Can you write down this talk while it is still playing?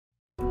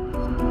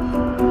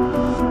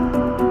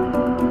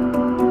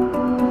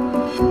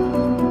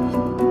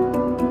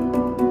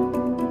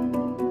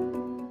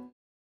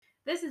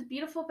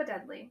Beautiful but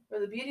Deadly,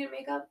 where the beauty of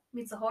makeup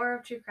meets the horror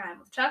of true crime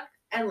with Chuck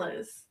and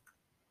Liz.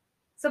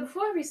 So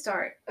before we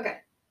start, Okay.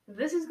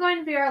 This is going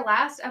to be our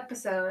last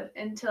episode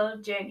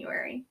until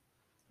January.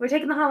 We're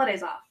taking the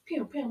holidays off.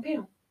 Pew, pew,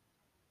 pew.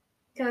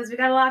 Because we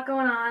got a lot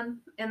going on,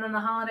 and then the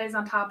holidays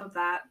on top of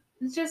that.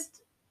 It's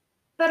just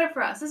better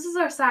for us. This is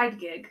our side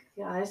gig.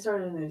 Yeah, I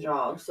started a new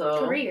job,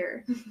 so...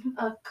 Career.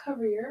 A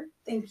career?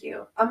 Thank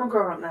you. I'm a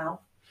grown-up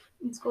now.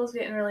 And school's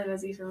getting really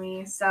busy for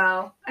me,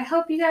 so I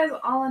hope you guys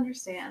all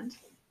understand.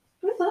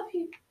 We love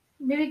you.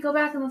 Maybe go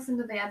back and listen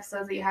to the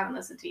episodes that you haven't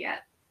listened to yet.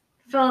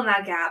 Fill in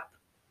that gap.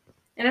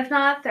 And if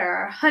not, there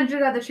are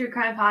 100 other true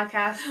crime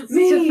podcasts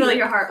to fill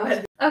your heart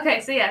with.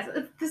 Okay, so yes,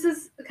 this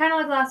is kind of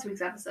like last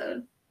week's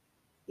episode.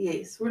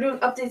 Yes, we're doing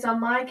updates on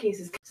my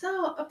cases.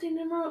 So, update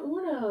number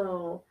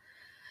uno.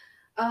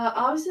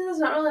 Obviously, there's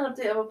not really an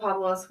update about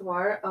Pablo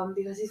Escobar,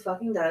 because he's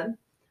fucking dead.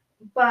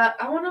 But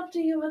I want to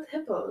update you with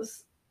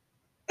hippos.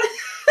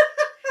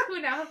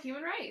 Who now have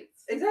human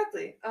rights.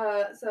 Exactly.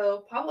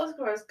 So Pablo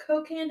Escobar's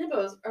cocaine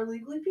hippos are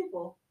legally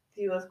people.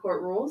 The U.S.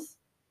 court rules.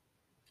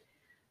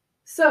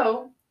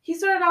 So he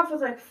started off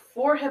with like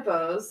 4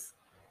 hippos,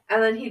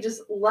 and then he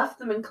just left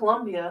them in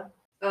Colombia.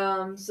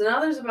 So now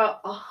there's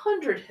about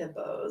 100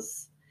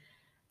 hippos,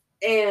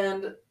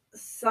 and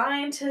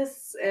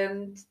scientists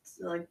and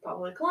like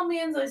probably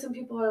Colombians, like some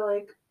people are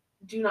like,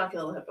 do not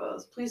kill the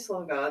hippos. Please,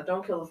 love God,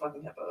 don't kill the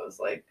fucking hippos.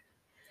 Like,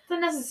 it's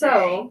unnecessary.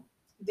 So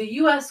the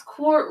U.S.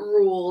 court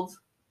ruled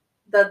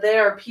that they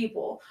are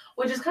people,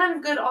 which is kind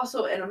of good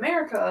also in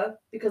America,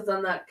 because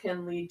then that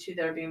can lead to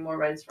there being more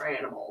rights for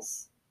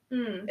animals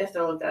if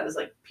they're looked at as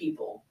like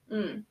people.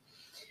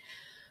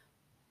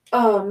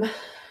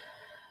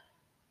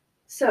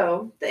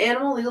 So the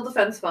Animal Legal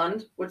Defense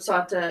Fund, which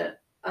sought to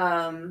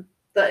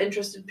the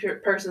interested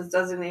person's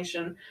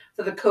designation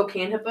for the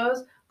cocaine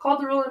hippos, called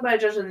the ruling by a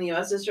judge in the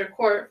U.S. District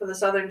Court for the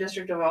Southern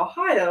District of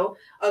Ohio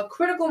a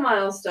critical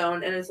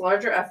milestone in its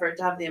larger effort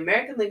to have the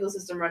American legal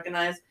system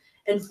recognize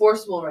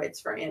enforceable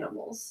rights for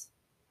animals,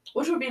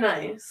 which would be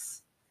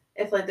nice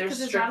if like there's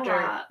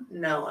stricter.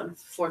 No,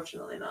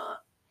 unfortunately not.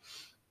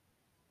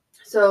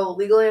 So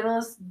legal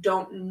analysts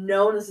don't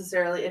know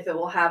necessarily if it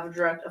will have a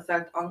direct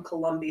effect on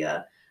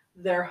Colombia.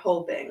 They're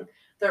hoping.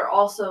 They're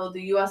also,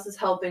 the U.S. is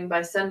helping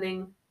by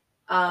sending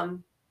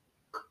the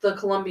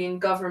Colombian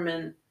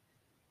government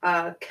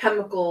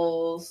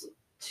chemicals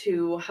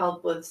to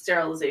help with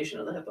sterilization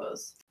of the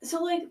hippos.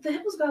 So like the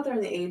hippos got there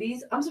in the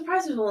 80s. I'm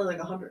surprised there's only like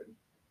 100.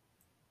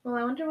 Well,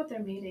 I wonder what their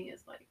mating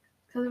is like.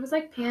 Because it was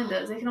like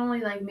pandas. They can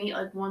only like mate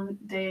like one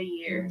day a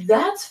year.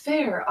 That's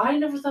fair. I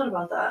never thought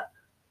about that.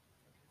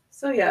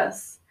 So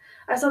yes,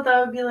 I thought that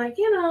would be like,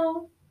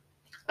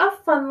 a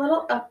fun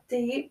little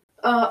update.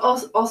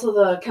 Also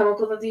the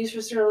chemical that they use for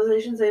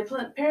sterilizations, they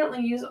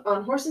apparently use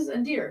on horses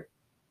and deer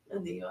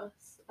in the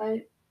U.S.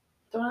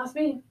 Don't ask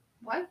me.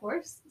 Why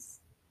horses?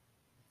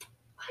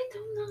 I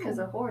don't know. Because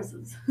of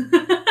horses.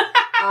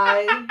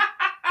 I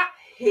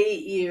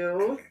hate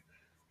you.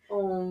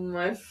 Oh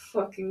my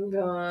fucking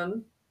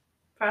God.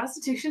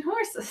 Prostitution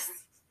horses.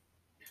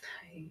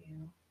 I hate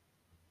you.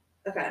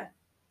 Okay.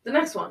 The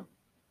next one.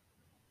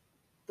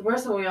 The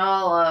person we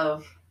all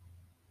love.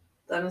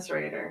 Dennis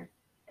Rader.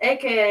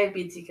 AKA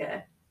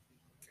BTK.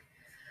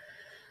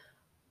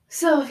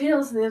 So if you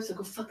don't listen to the episode,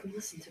 go fucking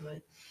listen to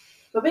it.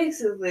 But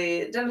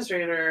basically, Dennis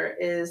Rader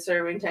is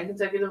serving 10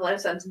 consecutive life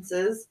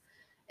sentences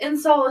in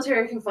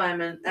solitary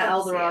confinement at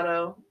El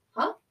Dorado.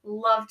 Huh?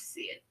 Love to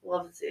see it.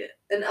 Love to see it.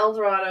 An El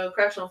Dorado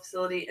Correctional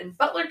Facility in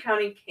Butler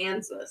County,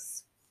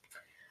 Kansas.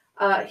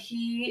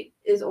 He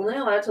is only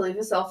allowed to leave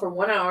his cell for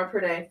 1 hour per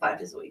day, 5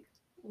 days a week.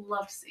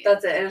 Love to see it.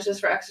 That's it. And it's just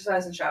for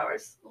exercise and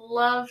showers.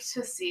 Love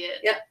to see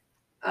it. Yep.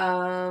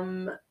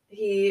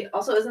 He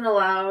also isn't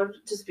allowed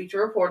to speak to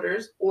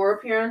reporters or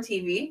appear on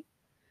TV.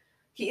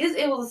 He is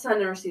able to send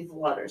and receive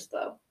letters,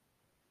 though.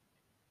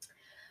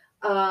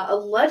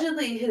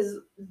 Allegedly, his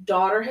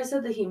daughter has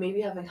said that he may be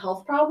having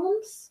health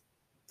problems.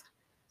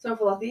 So if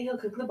we're lucky, he'll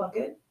kick the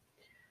bucket.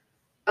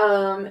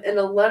 In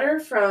a letter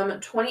from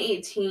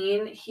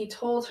 2018, he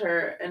told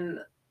her, and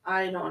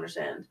I don't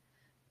understand,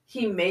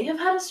 he may have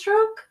had a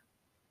stroke.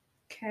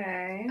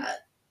 Okay.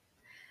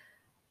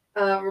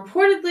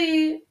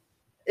 Reportedly,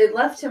 it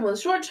left him with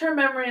short-term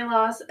memory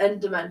loss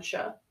and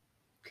dementia.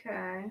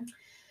 Okay.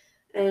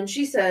 And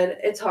she said,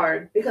 it's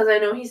hard because I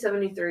know he's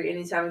 73 and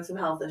he's having some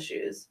health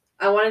issues.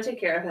 I want to take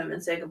care of him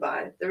and say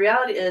goodbye. The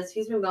reality is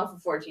he's been gone for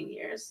 14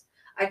 years.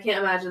 I can't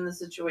imagine the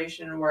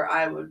situation where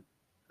I would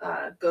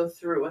go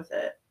through with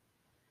it.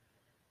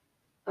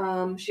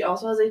 She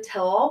also has a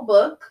tell-all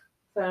book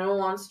if anyone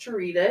wants to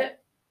read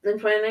it. In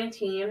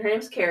 2019, her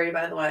name's Carrie,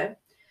 by the way.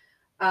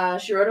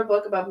 She wrote a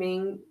book about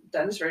being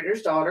Dennis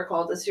Rader's daughter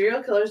called The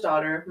Serial Killer's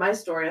Daughter, My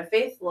Story of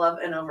Faith, Love,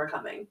 and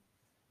Overcoming.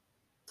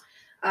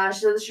 She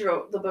said that she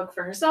wrote the book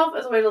for herself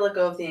as a way to let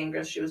go of the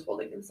anger she was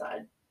holding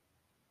inside.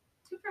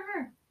 Good for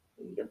her.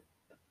 Yep.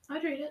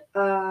 I'd read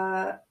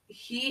it.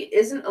 He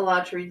isn't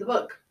allowed to read the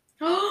book.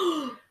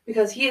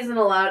 Because he isn't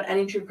allowed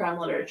any true crime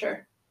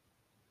literature.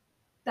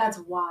 That's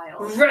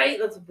wild. Right?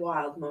 That's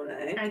wild,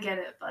 Monet. I get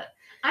it, but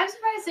I'm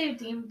surprised they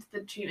deemed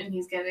the treatment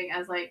he's getting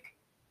as, like,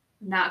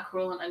 not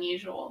cruel and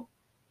unusual.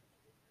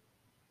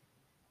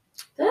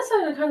 That's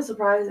kind of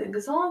surprising,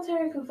 because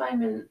solitary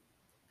confinement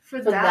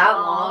For for that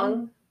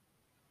long?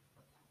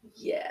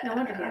 Yeah. No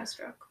wonder he had a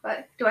stroke.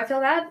 But do I feel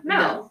bad?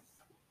 No.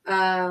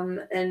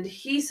 And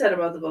he said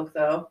about the book,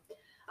 though,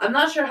 I'm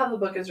not sure how the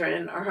book is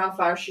written or how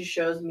far she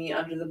shows me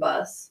under the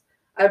bus.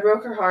 I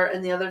broke her heart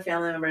and the other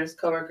family members,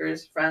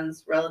 coworkers,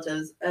 friends,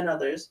 relatives, and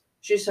others.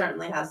 She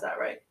certainly has that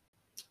right.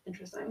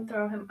 Interesting.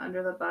 Throw him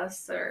under the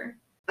bus, or...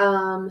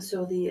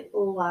 So the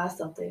last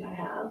update I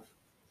have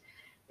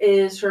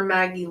is for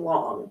Maggie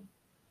Long.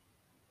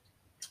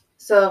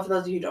 So for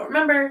those of you who don't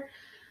remember,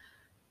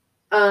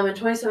 in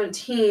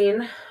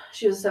 2017,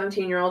 she was a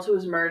 17-year-old who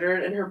was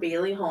murdered in her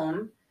Bailey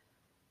home.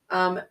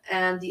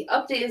 And the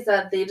update is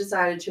that they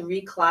decided to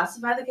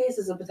reclassify the case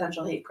as a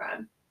potential hate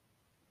crime.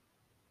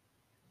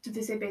 Did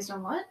they say based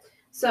on what?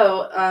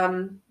 So,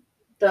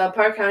 the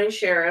Park County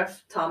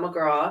Sheriff, Tom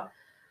McGraw,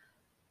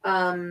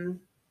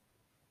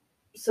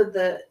 said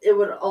that it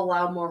would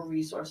allow more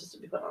resources to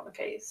be put on the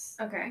case.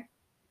 Okay.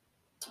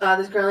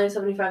 There's currently a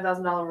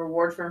 $75,000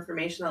 reward for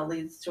information that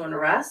leads to an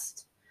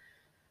arrest.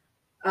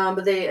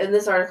 But in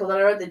this article that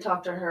I read, they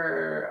talked to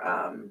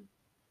her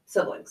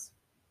siblings.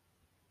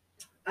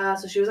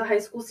 So she was a high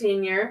school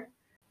senior.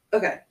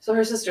 Okay, so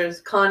her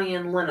sisters, Connie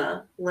and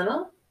Lynna.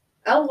 Lynna?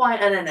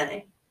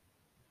 Lynna.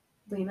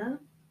 Lena?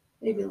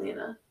 Maybe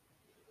Lena.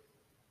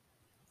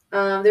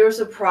 They were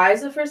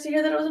surprised at first to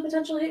hear that it was a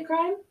potential hate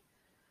crime.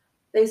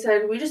 They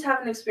said, we just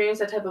haven't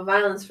experienced that type of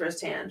violence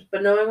firsthand,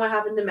 but knowing what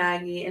happened to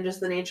Maggie and just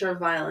the nature of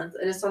violence,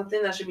 it is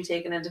something that should be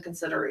taken into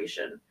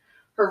consideration.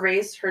 Her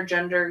race, her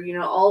gender,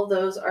 all of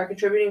those are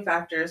contributing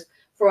factors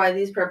for why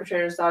these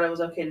perpetrators thought it was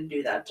okay to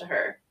do that to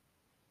her.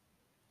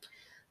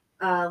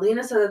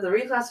 Lena said that the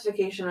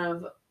reclassification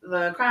of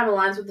the crime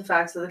aligns with the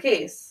facts of the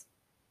case,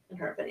 in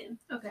her opinion.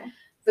 Okay.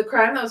 The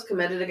crime that was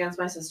committed against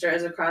my sister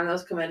is a crime that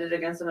was committed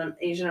against an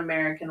Asian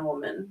American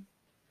woman.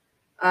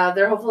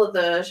 They're hopeful that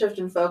the shift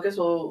in focus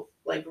will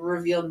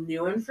reveal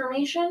new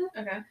information.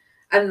 Okay.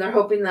 And they're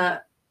hoping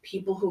that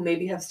people who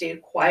maybe have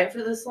stayed quiet for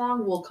this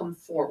long will come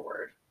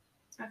forward.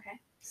 Okay.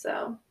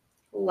 So,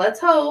 let's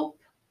hope.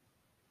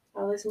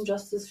 I'll lay some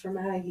justice for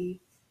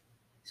Maggie.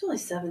 She's only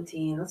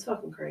 17. That's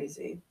fucking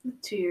crazy.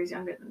 2 years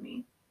younger than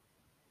me.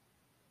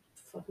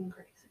 Fucking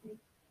crazy.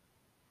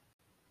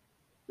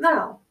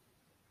 Now,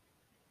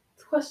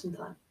 it's question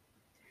time.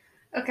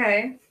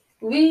 Okay.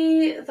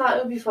 We thought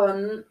it would be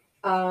fun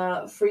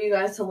for you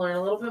guys to learn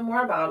a little bit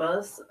more about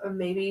us.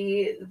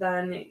 Maybe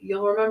then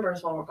you'll remember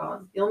us while we're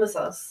gone. You'll miss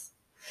us.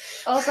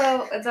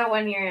 Also, it's our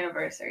 1 year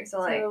anniversary, so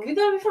we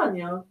thought it'd be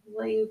fun,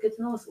 let you get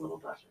to know us a little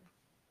better.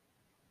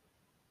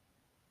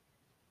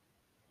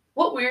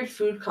 What weird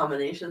food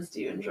combinations do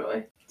you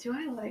enjoy? Do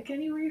I like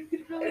any weird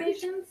food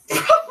combinations?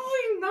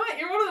 Probably not.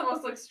 You're one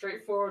of the most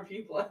straightforward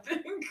people, I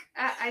think.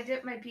 I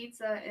dip my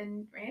pizza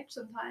in ranch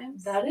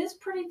sometimes. That is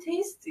pretty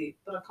tasty,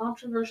 but a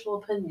controversial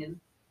opinion.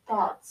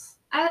 Thoughts?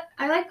 I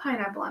like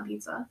pineapple on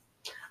pizza.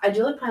 I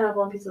do like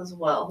pineapple on pizza as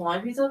well.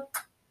 Hawaiian pizza,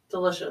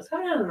 delicious.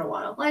 Haven't had it in a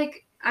while.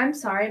 I'm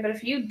sorry, but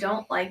if you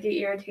don't like it,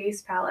 your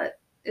taste palette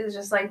is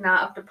just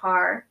not up to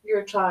par. You're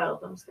a child.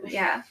 I'm just kidding.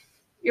 Yeah,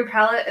 your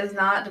palate is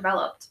not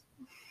developed.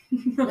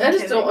 I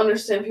just don't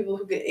understand people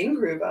who get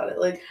angry about it.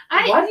 Why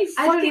do you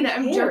fucking care?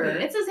 I'm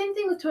joking. It's the same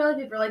thing with toilet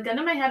paper. Gun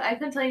in my head, I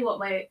couldn't tell you what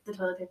the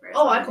toilet paper is.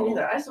 Oh, I couldn't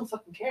either. I just don't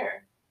fucking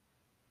care.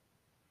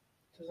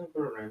 Doesn't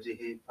Gordon Ramsay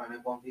hate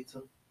pineapple on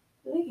pizza?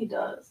 I think he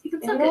does. He can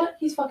and suck you know it. What?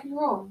 He's fucking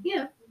wrong.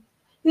 Yeah.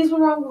 He's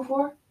been wrong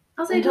before.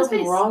 I'll say it to his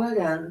face. Wrong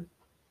again.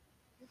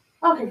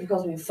 I don't care if he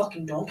calls me a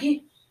fucking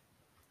donkey.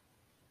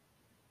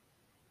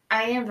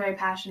 I am very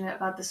passionate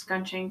about the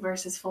scrunching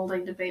versus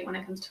folding debate when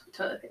it comes to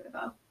toilet paper,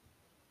 though.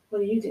 What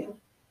do you do?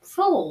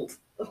 Fold.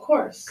 Of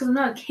course. Because I'm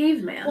not a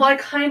caveman. Well, I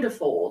kind of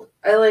fold.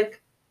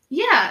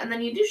 Yeah, and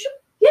then you do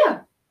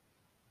Yeah.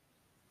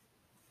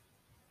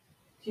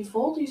 Do you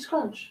fold or you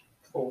scrunch?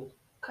 Fold.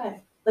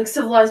 Okay. Like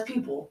civilized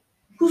people.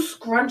 Who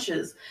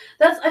scrunches?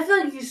 I feel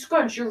like if you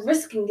scrunch, you're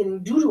risking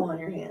getting doo-doo on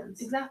your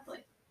hands. Exactly.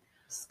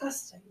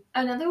 Disgusting.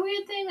 Another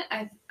weird thing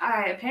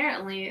I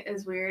apparently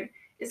is weird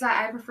is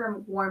that I prefer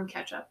warm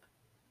ketchup.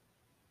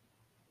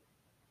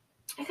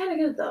 I kind of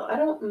get it though. I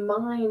don't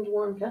mind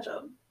warm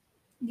ketchup.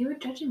 You were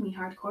judging me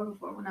hardcore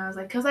before when I was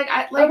because for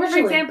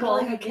Originally, example,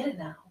 but, I get it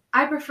now.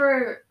 I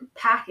prefer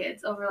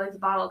packets over the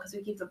bottle because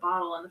we keep the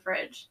bottle in the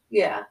fridge.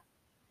 Yeah.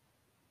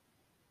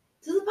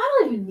 Does the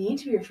bottle even need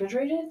to be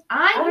refrigerated?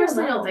 I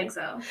personally don't think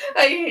so.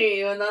 I hate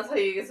you, and that's how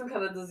you get some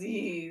kind of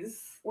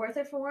disease. Worth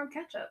it for warm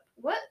ketchup.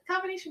 What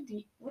combination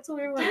what's a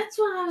weird one? That's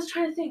what I was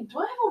trying to think. Do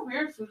I have a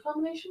weird food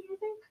combination, do you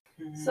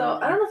think? So,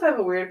 I don't know if I have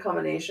a weird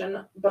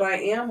combination, but I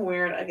am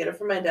weird. I get it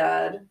from my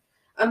dad.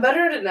 I'm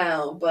better at it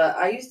now, but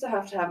I used to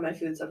have my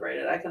food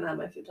separated. I couldn't have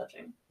my food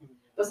touching.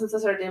 But since I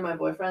started dating my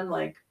boyfriend,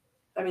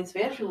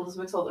 Spanish people just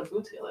mix all their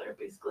food together,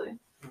 basically.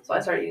 So I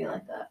started eating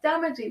like that.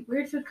 That might be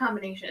weird food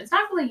combination. It's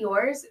not really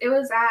yours. It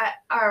was at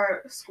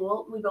our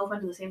school. We both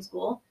went to the same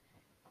school.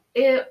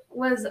 It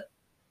was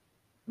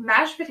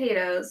mashed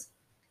potatoes,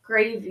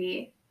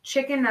 gravy,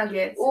 chicken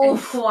nuggets, and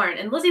Oof. corn.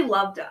 And Lizzie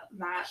loved that.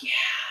 Yeah,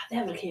 they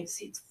have it at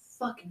KFC. It's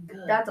fucking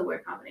good. That's a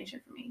weird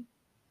combination for me.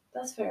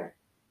 That's fair.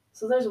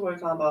 So there's a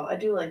weird combo. I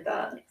do like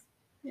that.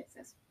 Yes.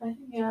 I think,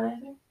 yeah, I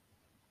think.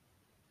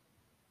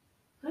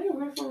 I think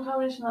weird from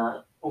combination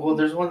that. Well,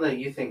 there's one that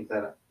you think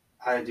that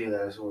I do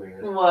that is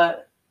weird.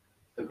 What?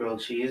 The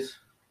grilled cheese.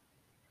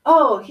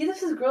 Oh, he does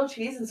his grilled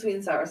cheese and sweet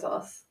and sour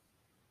sauce.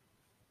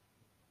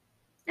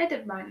 I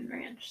dip mine in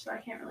ranch, so I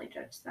can't really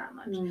judge that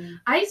much. Mm.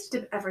 I used to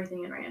dip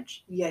everything in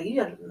ranch. Yeah, you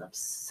have an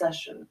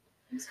obsession.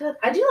 It's good.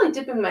 I do like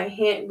dipping my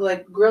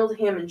grilled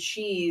ham and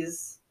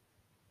cheese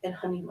in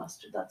honey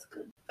mustard. That's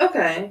good.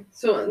 Okay,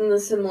 so in the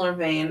similar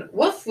vein,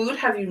 what food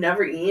have you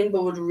never eaten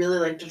but would really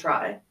like to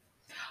try?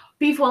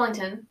 Beef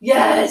Wellington.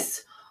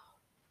 Yes!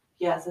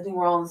 Yes, I think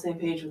we're all on the same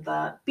page with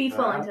that. Beef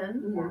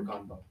Wellington. Or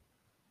gumbo.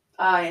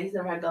 Yeah, he's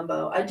never had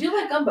gumbo. I do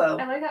like gumbo.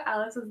 I like how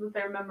Alex is the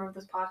third member of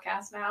this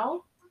podcast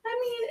now. I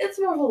mean, it's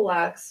more of a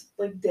lax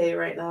day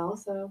right now,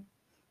 so.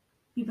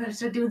 You better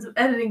start doing some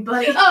editing,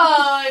 buddy. Oh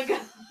my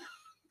god.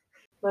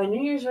 My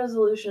New Year's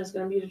resolution is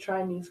going to be to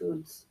try new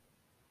foods.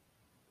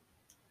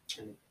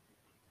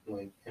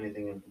 Like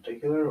anything in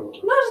particular? Or? No,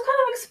 just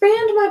kind of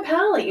expand my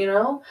palate, you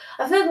know?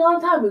 I feel like a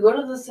long time we go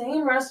to the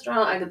same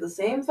restaurant, I get the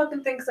same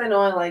fucking thing because I know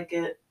I like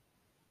it.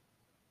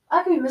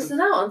 I could be missing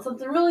out on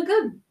something really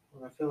good.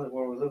 I feel like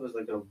where we live is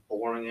like a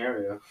boring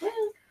area. Yeah.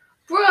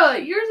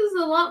 Bruh, yours is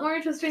a lot more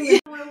interesting than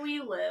where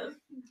we live.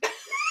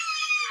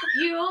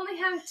 You only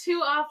have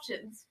two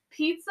options.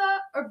 Pizza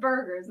or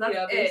burgers. That's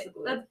Yeah, it.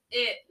 basically. That's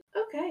it.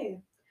 Okay.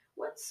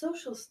 What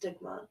social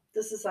stigma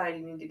does society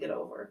need to get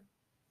over?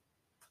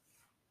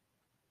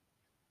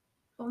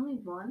 Only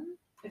one?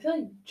 I feel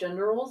like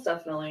gender roles,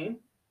 definitely.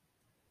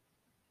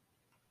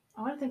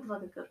 I want to think of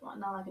like a good one,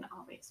 not like an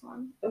obvious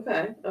one.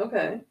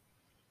 Okay.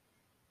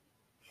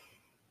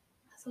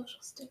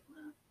 Social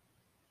stigma.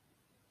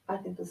 I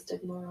think the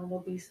stigma around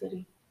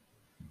obesity.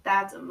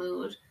 That's a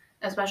mood,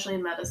 especially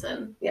in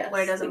medicine, Yes.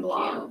 where it doesn't thank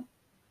belong.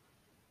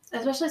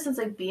 Especially since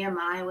like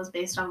BMI was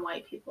based on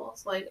white people,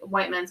 so like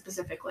white men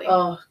specifically.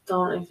 Oh,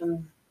 don't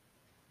even.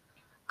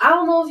 I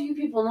don't know if you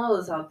people know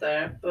this out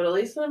there, but at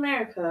least in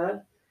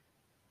America,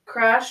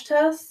 crash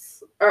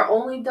tests are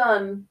only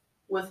done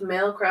with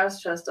male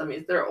crash test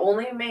dummies. They're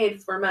only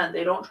made for men.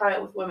 They don't try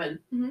it with women.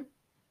 Mhm.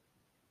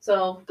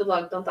 So good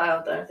luck. Don't die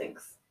out there.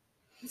 Thanks.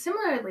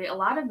 Similarly, a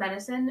lot of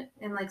medicine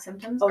and like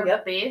symptoms Oh, are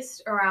yep.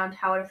 based around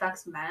how it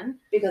affects men.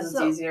 Because it's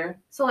So- easier.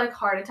 So like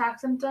heart attack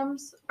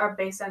symptoms are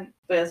based on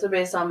But yes, they're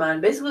based on men.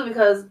 Basically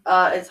because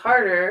it's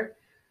harder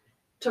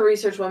to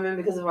research women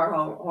because of our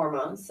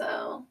hormones.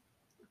 So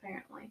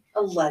apparently.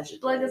 allegedly.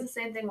 But like it's the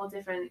same thing with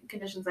different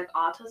conditions like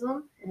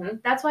autism.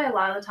 Mhm. That's why a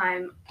lot of the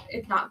time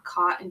it's not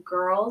caught in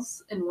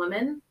girls and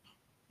women.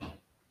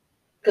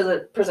 Because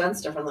it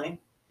presents differently.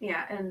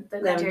 Yeah, and the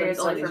They haven't criteria done is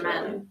only for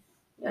studies men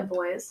really. and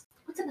boys.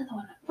 What's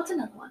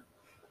another one?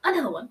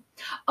 Another one.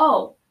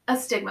 Oh, a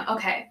stigma.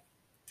 Okay.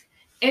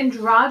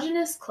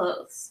 Androgynous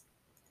clothes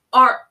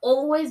are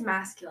always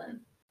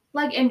masculine.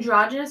 Like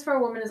androgynous for a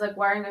woman is like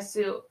wearing a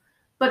suit,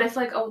 but if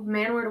like a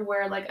man were to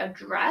wear like a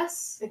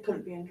dress, It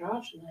couldn't be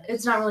androgynous.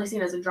 it's not really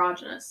seen as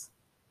androgynous,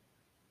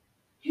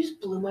 You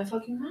just blew my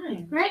fucking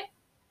mind. right?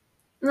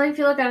 And like if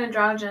you look at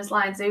androgynous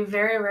lines, they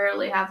very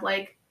rarely have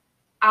like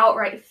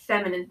outright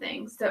feminine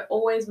things. They're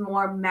always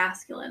more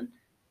masculine.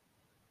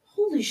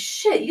 Holy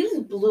shit, you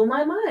just blew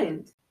my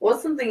mind.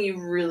 What's something you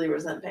really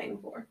resent paying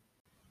for?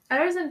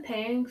 I wasn't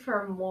paying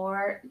for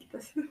more.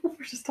 We're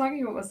just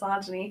talking about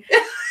misogyny.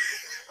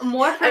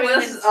 More for women's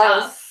this is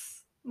stuff.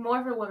 us.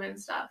 More for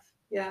women's stuff.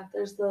 Yeah,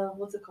 there's the,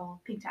 what's it called?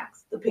 Pink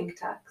tax. The pink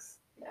tax.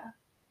 Yeah.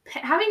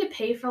 Having to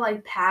pay for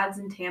like pads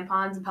and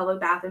tampons in public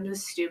bathrooms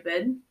is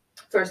stupid.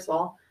 First of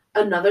all,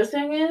 another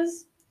thing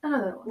is,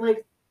 Another one.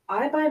 like,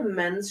 I buy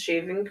men's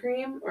shaving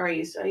cream, or I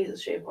use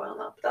shave oil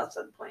now, but that's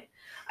not the point.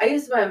 I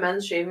used to buy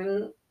men's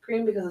shaving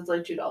cream because it's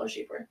like $2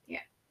 cheaper. Yeah.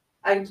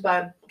 I used to buy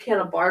a can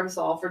of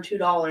Barbasol for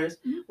 $2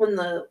 when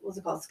the, what's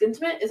it called, Skin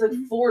Tint is like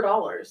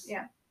 $4.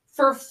 Yeah.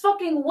 For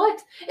fucking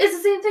what? It's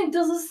the same thing.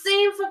 Does the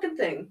same fucking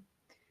thing.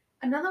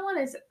 Another one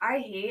is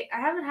I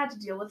haven't had to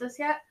deal with this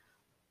yet,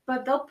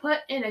 but they'll put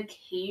an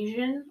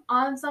occasion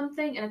on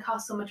something and it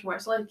costs so much more.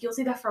 So like you'll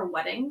see that for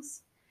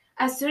weddings.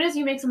 As soon as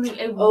you make something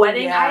a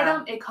wedding yeah.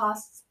 item, it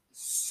costs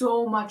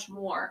so much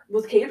more.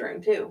 With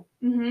catering too.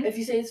 Mm-hmm. If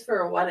you say it's for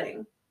a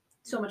wedding.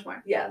 So much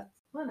more. Yeah.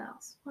 What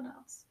else?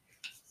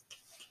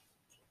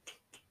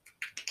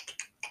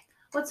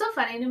 What's so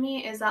funny to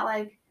me is that,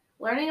 like,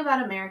 learning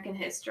about American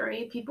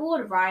history, people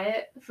would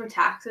riot for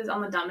taxes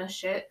on the dumbest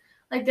shit.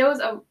 Like, there was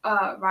a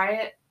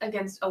riot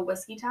against a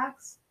whiskey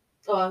tax.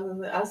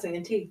 Oh, I was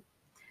thinking tea.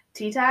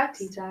 Tea tax?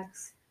 Tea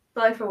tax.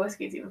 But, like, for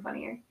whiskey, it's even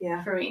funnier.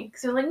 Yeah. For me.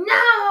 Because they're like,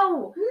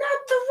 no! Not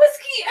the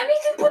whiskey!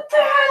 Anything but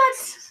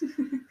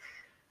that!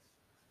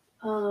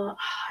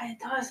 I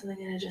thought of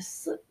something and it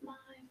just slipped my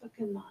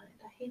fucking mind.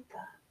 I hate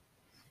that.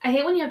 I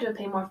hate when you have to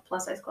pay more for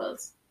plus-size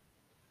clothes.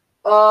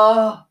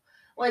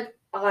 Like,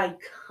 I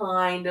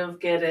kind of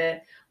get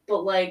it,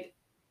 but like,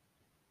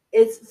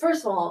 it's,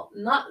 first of all,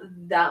 not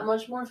that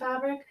much more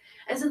fabric.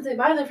 And since they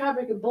buy their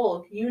fabric in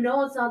bulk, you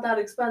know it's not that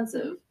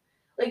expensive.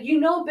 Like, you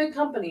know, big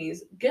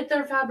companies get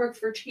their fabric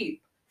for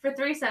cheap. For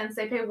 3 cents,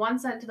 they pay 1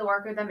 cent to the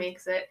worker that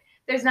makes it.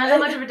 There's not that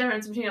much of a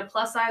difference between a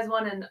plus size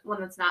one and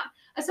one that's not.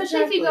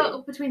 Especially if you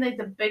go between like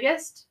the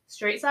biggest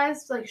straight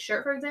size like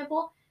shirt, for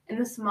example, and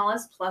the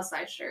smallest plus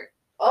size shirt.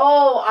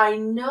 Oh, I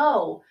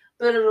know.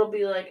 But it'll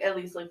be like at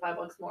least like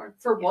 $5 more.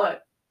 For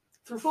what?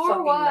 For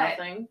fucking what?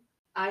 nothing.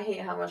 I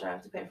hate how much I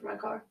have to pay for my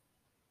car.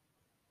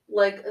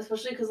 Like,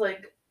 especially because,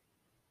 like,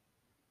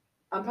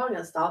 I'm probably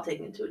going to stop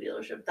taking it to a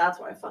dealership. That's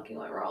where I fucking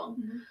went wrong.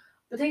 Mm-hmm.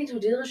 But taking it to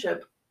a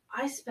dealership,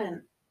 I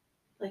spent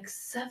like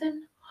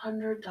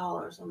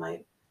 $700 on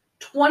my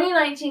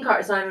 2019 car.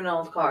 It's not even an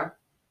old car.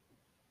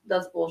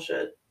 That's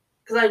bullshit.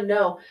 Because I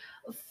know,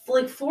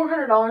 like,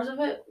 $400 of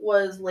it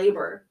was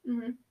labor.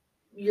 Mm-hmm.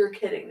 You're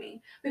kidding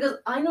me. Because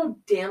I know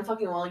damn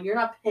fucking well you're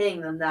not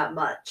paying them that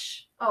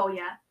much. Oh,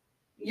 yeah.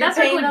 You're That's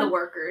paying like them the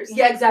workers.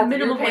 Yeah, exactly.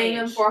 Minimum You're paying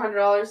wage. them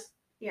 $400.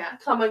 Yeah.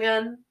 Come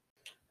again.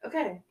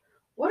 Okay.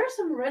 What are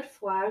some red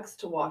flags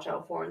to watch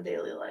out for in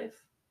daily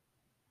life?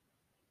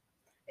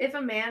 If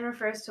a man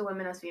refers to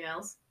women as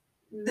females.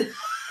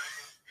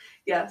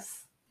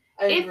 Yes.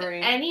 I agree.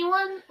 If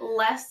anyone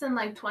less than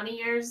like 20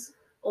 years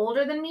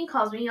older than me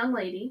calls me young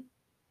lady.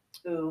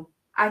 Ooh.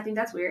 I think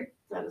that's weird.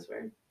 That is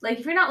weird. Like,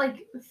 if you're not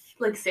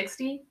like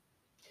 60.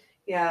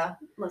 Yeah.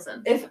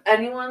 Listen. If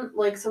anyone,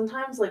 like,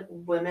 sometimes, like,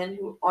 women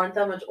who aren't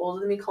that much older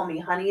than me call me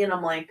honey, and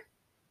I'm like,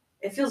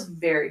 it feels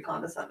very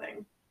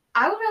condescending.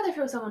 I would rather if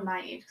it was someone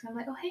my age, because I'm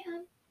like, oh, hey,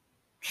 hon.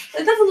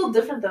 Like, that's a little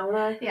different, though, when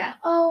I, Yeah.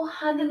 oh,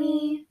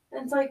 honey.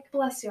 And it's like,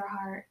 Bless your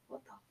heart.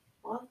 what the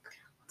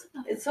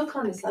fuck? It's so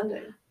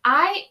condescending.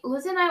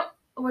 Liz and I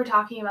were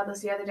talking about this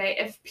the other day.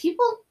 If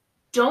people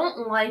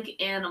don't like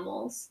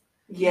animals,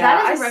 Yeah,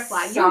 that is a red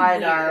flag. You're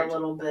side-eye weird. a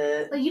little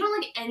bit. Like, you don't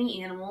like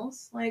any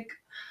animals. Like,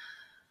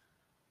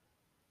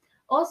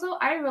 also,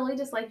 I really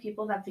dislike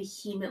people that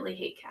vehemently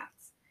hate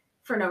cats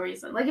for no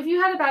reason. Like, if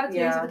you had a bad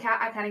experience with a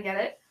cat, I kind of get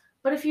it.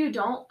 But if you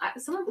don't,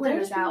 someone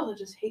pointed this out. There's people that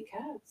just hate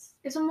cats.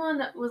 If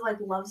someone was like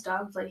loves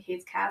dogs, like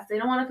hates cats, they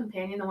don't want a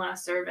companion, they want a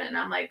servant. And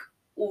I'm like,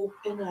 ooh.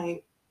 And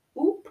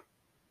oop.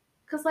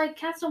 Because, like,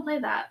 cats don't play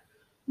that.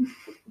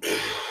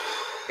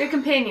 They're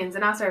companions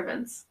and not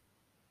servants.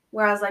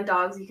 Whereas, like,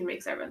 dogs, you can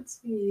make servants.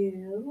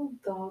 Yeah, little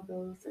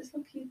doggos. They're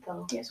so cute,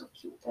 though. They're so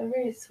cute. They're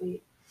very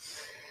sweet.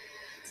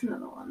 It's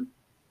another one.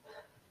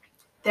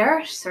 There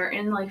are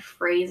certain, like,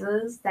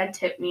 phrases that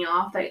tip me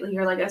off that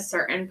you're, like, a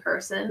certain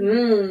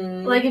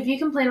person. Like, if you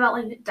complain about,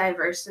 like,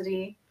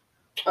 diversity,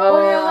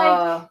 or you're,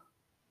 like,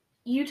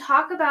 you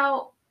talk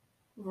about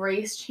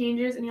race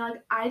changes, and you're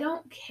like, I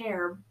don't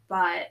care,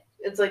 but...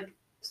 It's like,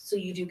 so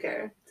you do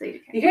care. So you do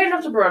care. You care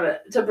enough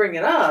to bring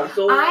it up.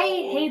 So... I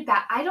hate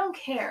that. I don't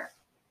care,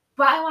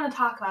 but I want to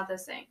talk about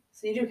this thing.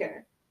 So you do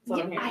care. That's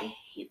what I'm hearing. I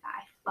hate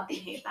that. I fucking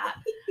hate that.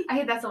 I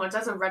hate that so much.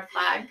 That's a red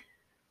flag.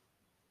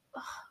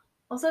 Ugh.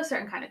 Also, a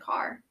certain kind of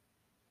car.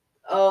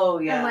 Oh,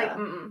 yeah. I'm like,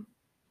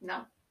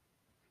 no.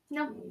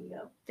 No.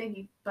 Yep. Thank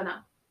you, but no.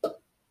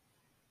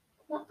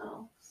 What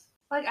else?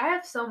 Like, I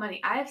have so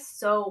many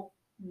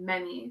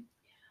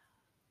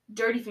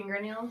dirty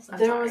fingernails.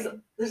 There's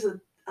a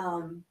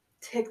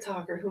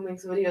TikToker who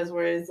makes videos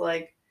where he's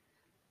like,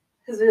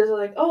 his videos are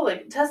like, oh,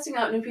 like, testing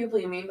out new people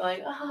you meet,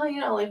 like, oh,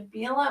 you know, like,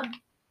 BLM.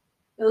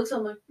 It looks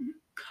like,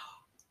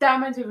 that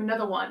reminds me of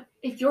another one.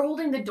 If you're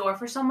holding the door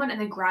for someone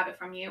and they grab it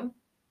from you.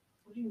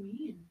 What do you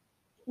mean?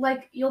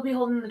 Like, you'll be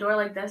holding the door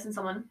like this and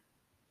someone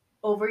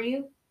over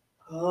you.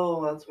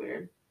 Oh, that's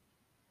weird.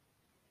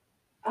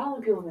 I don't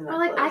like people being that Or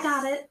like, close. I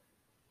got it.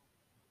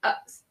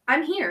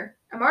 I'm here.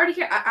 I'm already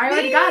here. I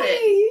already got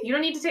it. You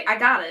don't need to take... I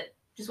got it.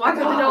 Just walk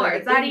through the door.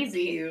 It's that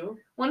easy. You.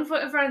 1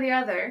 foot in front of the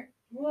other.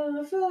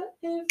 1 foot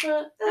in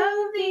front of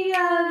the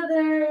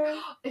other.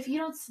 If you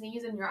don't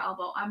sneeze in your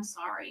elbow, I'm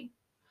sorry.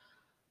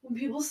 When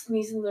people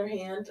sneeze in their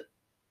hand,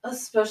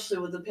 especially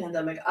with the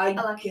pandemic, I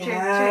Electric gag.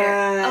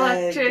 chair.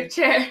 Electric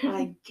chair.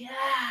 I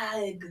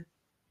gag.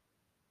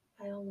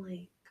 I don't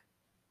like.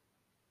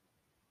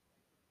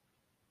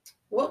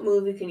 What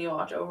movie can you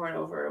watch over and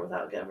over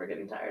without ever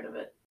getting tired of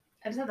it?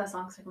 I just have that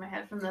song stuck in my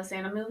head from the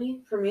Santa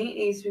movie. For me,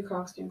 it used to be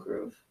Costume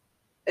Groove.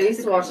 I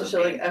used to watch the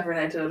show like every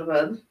night to go to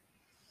bed.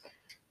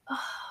 Oh,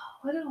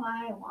 what do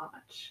I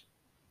watch?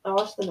 I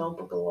watched The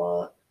Notebook a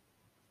lot.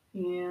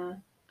 Yeah.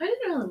 I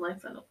didn't really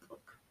like The Notebook.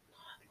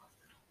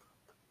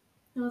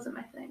 It wasn't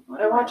my thing.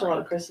 I watch a lot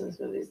of Christmas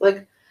movies.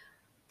 Like,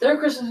 there are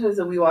Christmas movies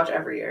that we watch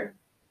every year.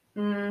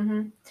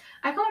 Mm-hmm.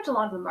 I can watch a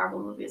lot of the Marvel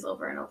movies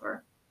over and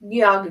over.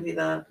 Yeah, I'll give you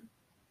that.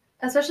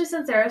 Especially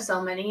since there are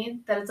so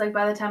many that it's like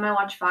by the time I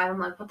watch 5, I'm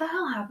like, what the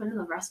hell happened to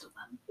the rest of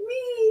them?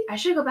 Me. I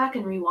should go back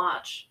and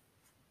rewatch.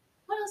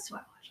 What else do I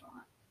watch a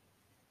lot?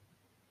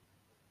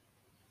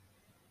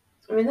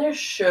 I mean, there's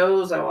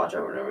shows I watch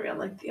over and over again,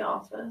 like The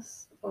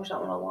Office. I watch that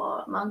one a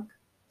lot. Monk,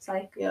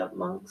 Psych. Yeah,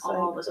 Monk, Psych.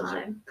 All the Those are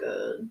time.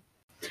 good.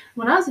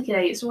 When I was a kid,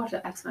 I used to watch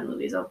the X-Men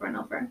movies over and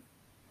over.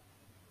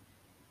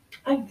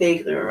 I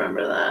vaguely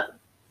remember that.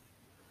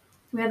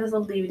 We had this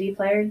little DVD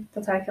player.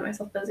 That's how I kept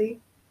myself busy.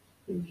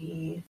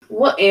 Me.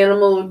 What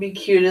animal would be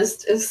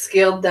cutest if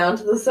scaled down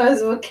to the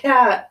size of a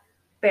cat?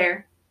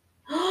 Bear.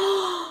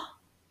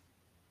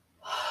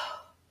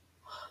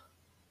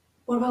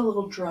 What about a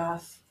little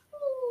giraffe?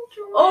 Oh,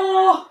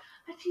 Oh,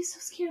 I'd be so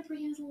scared for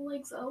his little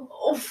legs though.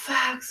 oh,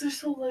 facts. They're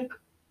so like.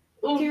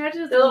 Can you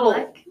imagine his they're little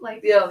little- neck?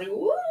 Like, Yeah, like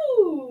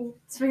woo.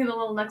 swinging the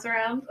little necks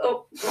around.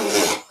 Oh.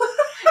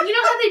 You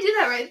know how they do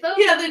that, right, though?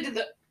 Yeah, they did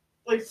that.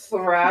 Like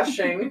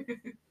thrashing.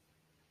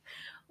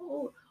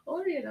 Oh, what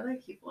would be another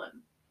cute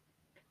one?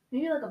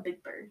 Maybe like a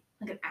big bird,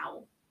 like an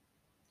owl.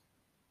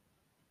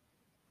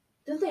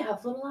 Don't they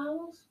have little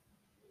owls?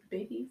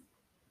 Babies.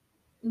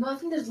 No, I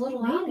think there's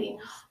little Maybe.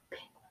 owls.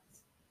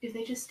 Penguins. If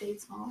they just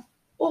stayed small.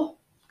 Oh,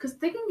 Because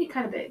they can get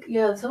kind of big.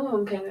 yeah, some of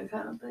them can get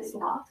kind of big.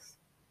 Sloths.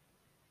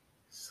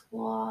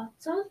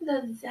 Sloths. I don't think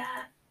they're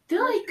that.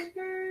 They're much like,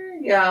 bigger.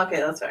 Yeah, okay,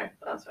 that's fair.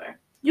 That's fair.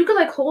 you could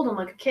like hold them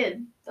like a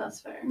kid.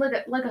 That's fair.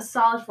 Like a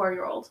solid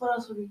 4-year-old. What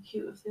else would be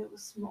cute if it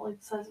was small, like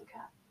the size of a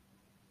cat?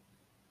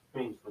 I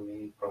mean, for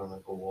me, probably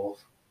like a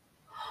wolf.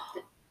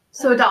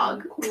 So a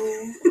dog.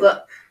 Cool.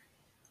 Look,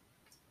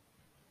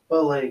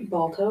 But like,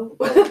 Balto.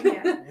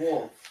 Yeah.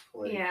 wolf.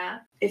 Like, Yeah.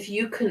 If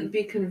you couldn't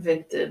be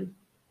convicted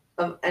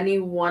of any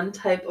one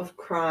type of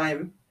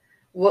crime,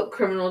 what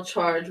criminal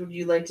charge would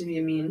you like to be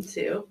immune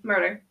to?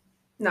 Murder.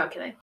 No,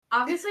 kidding.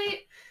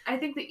 Obviously, I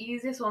think the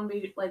easiest one would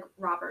be like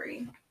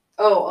robbery.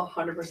 Oh,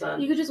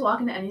 100%. You could just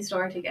walk into any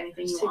store and take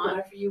anything Just you take want.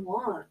 whatever you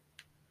want.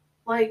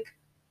 Like,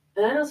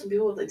 and I know some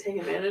people would like take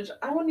advantage.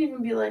 I wouldn't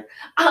even be like,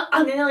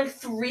 I'm getting like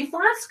 3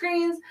 flat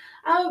screens.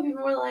 I would be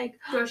more like,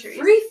 Groceries.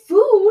 free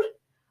food.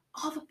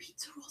 All the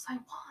pizza rolls I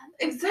want.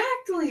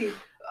 Exactly.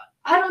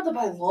 I don't have to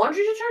buy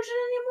laundry detergent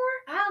anymore.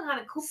 I don't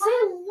got a coupon.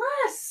 Say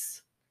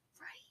less.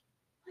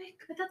 Right.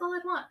 Like that's all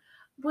I'd want.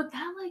 Would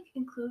that like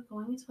include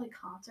going to like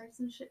concerts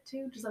and shit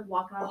too? Just like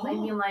walking around the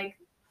plane being like,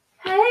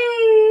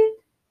 hey,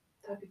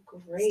 That'd be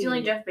great.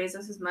 stealing Jeff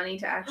Bezos' money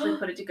to actually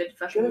put it to good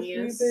fucking Jeffrey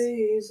use.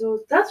 Bezos.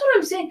 That's what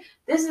I'm saying.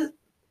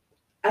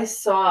 I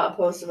saw a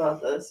post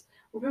about this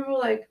where people were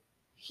like,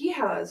 he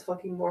has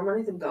fucking more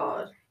money than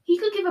God. He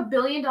could give $1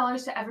 billion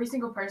to every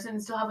single person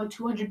and still have like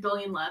 200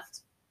 billion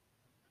left.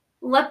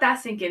 Let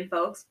that sink in,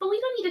 folks. But we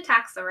don't need to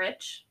tax the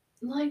rich.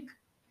 Like,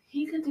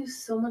 he could do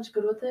so much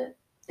good with it.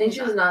 And he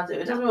chooses not to.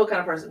 It doesn't know what kind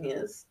of person he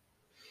is.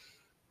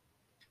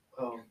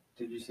 oh,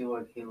 did you see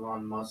what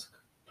Elon Musk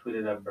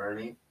tweeted at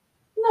Bernie?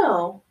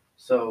 No.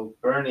 So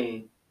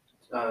Bernie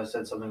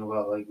said something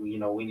about like, we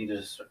need to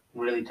just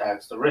really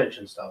tax the rich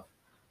and stuff.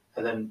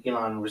 And then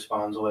Elon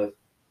responds with,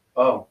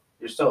 "Oh,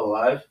 you're still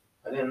alive?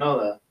 I didn't know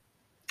that."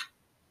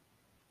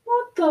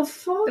 What the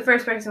fuck? The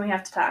first person we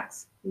have to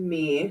tax.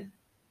 Me.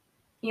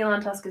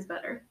 Elon Tusk is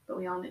better, but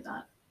we all knew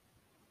that.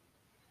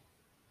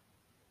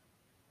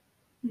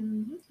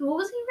 What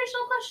was the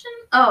original question?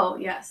 Oh,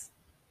 yes.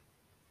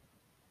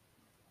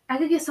 I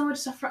could get so much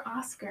stuff for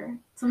Oscar.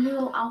 So many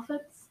little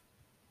outfits.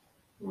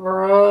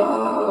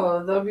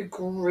 Bro, that'd be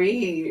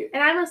great.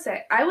 And I must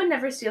say, I would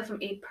never steal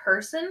from a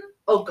person.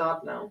 Oh,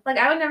 God, no. Like,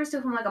 I would never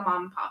steal from, like, a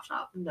mom and pop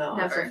shop. No,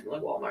 Never. I from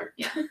like Walmart.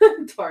 Yeah.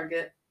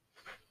 Target.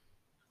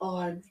 Oh,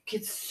 I'd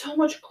get so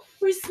much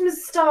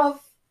Christmas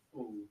stuff.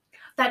 Ooh.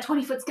 That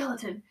 20-foot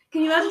skeleton.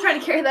 Can you imagine trying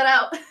to carry that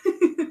out?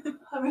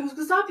 I mean, who's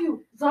gonna stop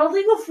you? It's not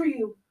illegal for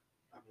you.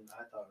 I mean,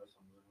 I thought of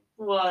something.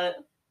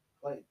 What?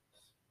 Like,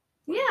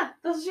 Yeah.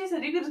 That's what she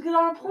said. You could just get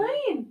on a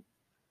plane.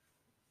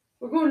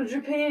 We're going to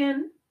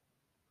Japan.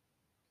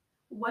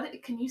 What?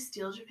 Can you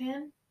steal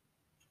Japan?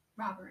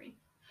 Robbery.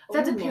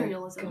 That's Oh my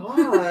imperialism.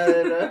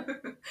 God.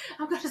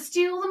 I'm gonna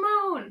steal the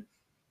moon.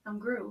 I'm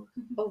Gru.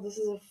 Oh, this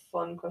is a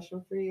fun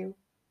question for you.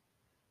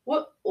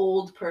 What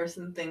old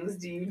person things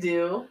do you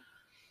do?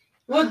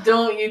 What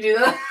don't you do?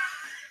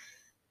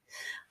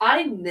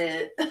 I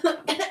knit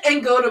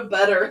and go to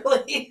bed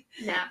early.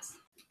 Naps.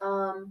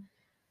 God,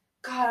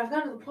 I've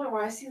gotten to the point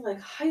where I see like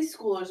high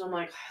schoolers. I'm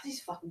like,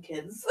 these fucking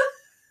kids.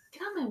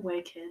 Get out of my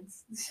way,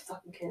 kids. These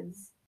fucking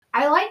kids.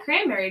 I like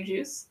cranberry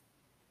juice.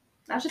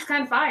 That's just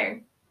kind of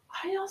fire.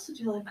 I also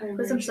do like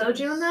cranberry Put some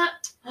soju in that.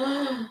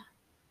 I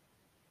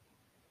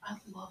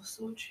love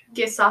soju.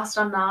 Get sauced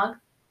on nog.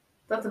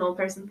 That's an old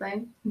person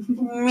thing.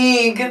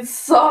 Me get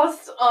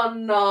sauced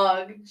on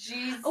nog.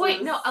 Jesus. Oh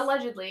wait, no,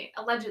 allegedly.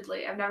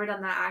 Allegedly. I've never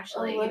done that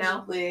actually,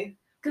 Allegedly.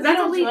 Because We that's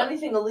don't illegal. do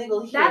anything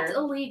illegal here. That's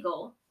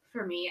illegal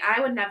for me.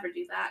 I would never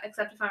do that,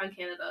 except if I'm in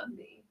Canada.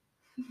 Me.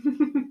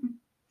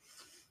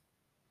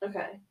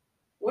 Okay.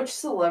 Which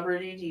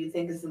celebrity do you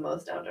think is the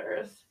most down to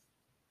earth?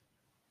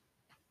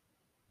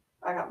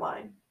 I got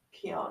mine.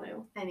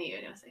 Keanu. I knew you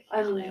were gonna say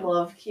I Keanu.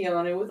 love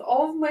Keanu with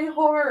all of my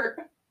heart.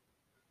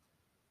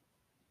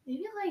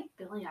 Maybe like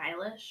Billie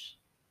Eilish.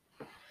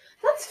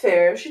 That's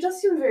fair. She does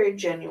seem very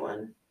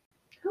genuine.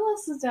 Who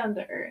else is down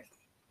to earth?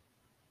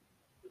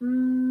 I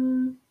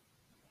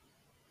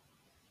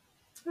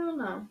don't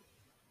know.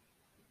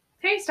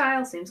 Harry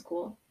Styles seems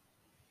cool.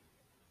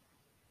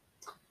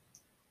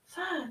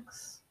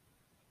 Facts.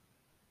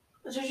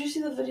 Did you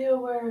see the video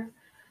where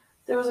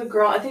there was a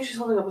girl, I think she's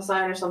holding up a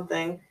sign or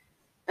something,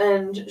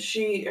 and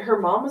her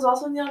mom was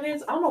also in the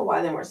audience. I don't know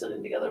why they weren't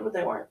sitting together, but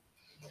they weren't.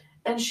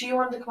 and she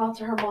wanted to come out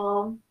to her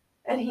mom,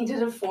 and he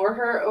did it for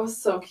her. It was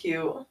so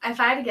cute. If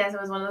I had to guess,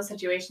 it was one of those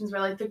situations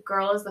where like the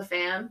girl is the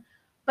fan,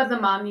 but the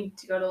mom needed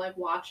to go to like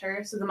watch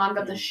her, so the mom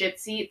got the shit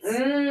seats,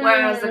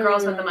 whereas the girl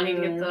spent the money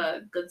to get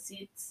the good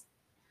seats.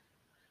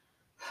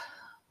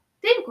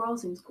 Dave Grohl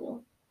seems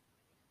cool.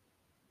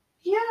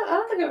 Yeah, I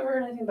don't think I've ever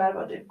heard anything bad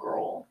about Dave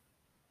Grohl.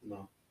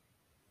 No.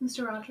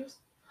 Mr. Rogers.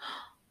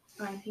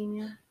 R.I.P.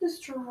 man.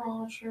 Mr.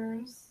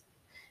 Rogers.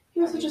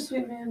 He was such a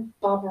sweet man.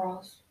 Bob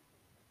Ross.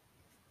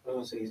 I was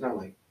gonna say he's not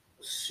like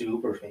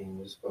super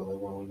famous, but like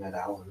when we met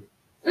Alan.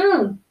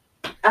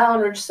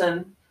 Alan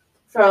Richardson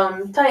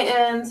from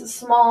Titans,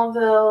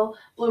 Smallville,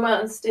 Blue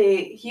Mountain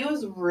State. He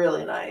was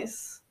really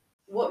nice.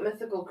 What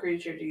mythical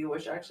creature do you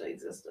wish actually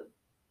existed?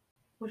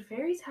 Would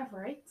fairies have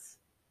rights?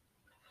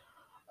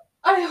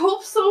 I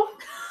hope so.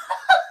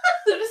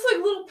 They're just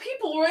like little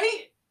people,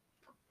 right?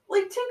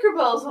 Like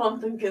Tinkerbell is what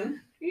I'm thinking.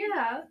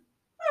 Yeah.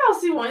 I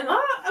don't see why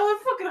not. I would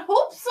fucking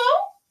hope so.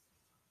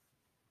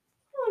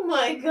 Oh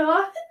my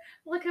god.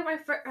 Look at my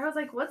I was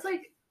like, what's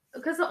like...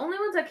 Because the only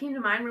ones that came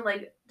to mind were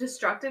like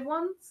destructive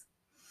ones.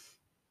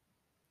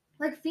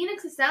 Like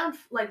Phoenixes sound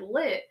like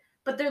lit,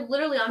 but they're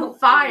literally on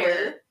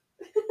fire.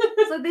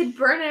 So they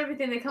burn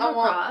everything they come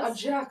across. Want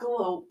a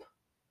jackalope.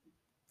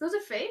 Those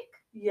are fake?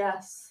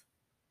 Yes.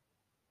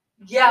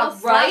 Yeah, Well,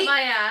 slap right?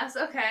 my ass.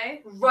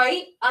 Okay.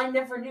 Right? I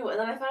never knew. And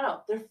then I found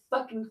out they're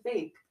fucking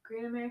fake.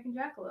 Great American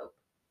Jackalope.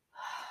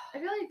 I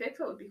feel like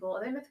Bigfoot would be cool.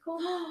 Are they mythical?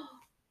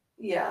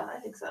 Yeah, I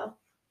think so.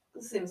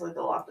 This seems like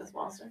the Loch Ness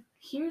Monster.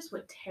 Here's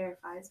what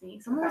terrifies me.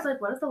 Someone was like,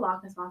 what if the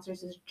Loch Ness Monster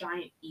is this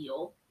giant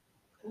eel?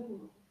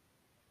 Ooh.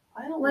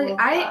 I don't Like, love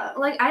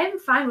that. I am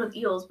fine with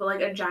eels, but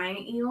like a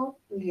giant eel?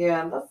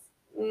 Yeah, that's...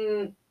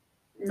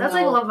 That's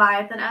like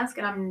Leviathan-esque,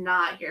 and I'm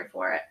not here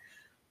for it.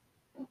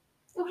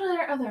 What are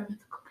there other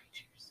mythical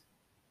creatures?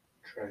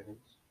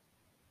 Dragons.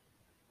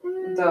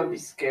 That would be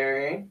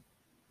scary.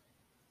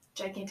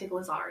 Gigantic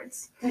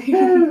lizards.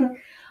 the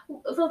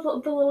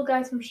little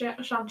guys from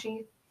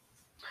Shang-Chi.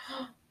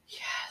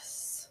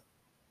 Yes.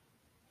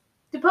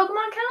 Do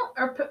Pokemon count?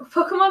 Or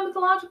Pokemon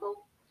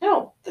mythological? I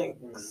don't think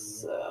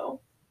so.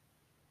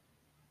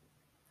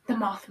 The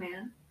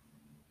Mothman.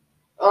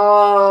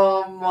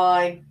 Oh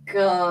my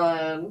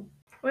god.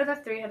 Or the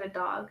three-headed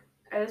dog.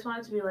 I just want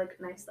it to be like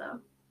nice though.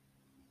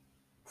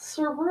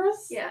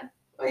 Cerberus? Yeah.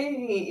 I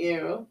hate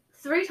you.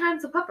 3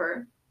 times the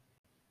pupper.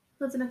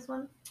 What's the next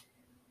one?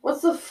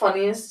 What's the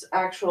funniest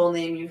actual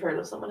name you've heard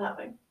of someone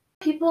having?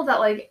 People that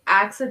like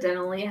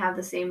accidentally have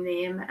the same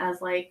name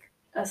as like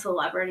a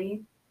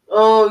celebrity.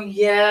 Oh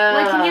yeah.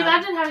 Like, can you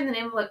imagine having the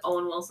name of like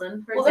Owen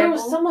Wilson, for example? There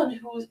was someone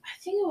who was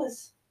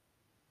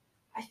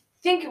I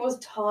think it was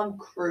Tom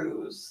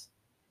Cruise.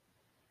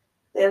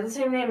 They had the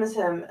same name as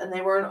him, and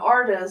they were an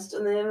artist,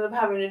 and they ended up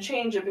having to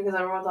change it because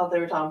everyone thought they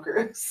were Tom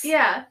Cruise.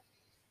 Yeah.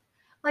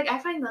 Like, I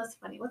find those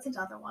funny. What's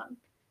another one?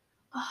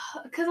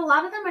 Because a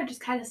lot of them are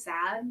just kind of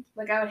sad.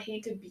 Like, I would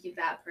hate to be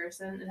that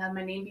person and have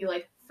my name be,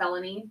 like,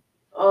 Felony.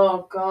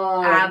 Oh,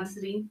 God.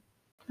 Absidy.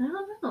 I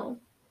don't know.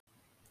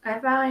 I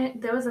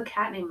found there was a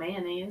cat named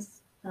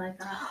Mayonnaise. I like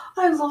that.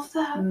 I love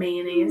that.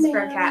 Mayonnaise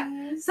for a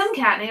cat. Some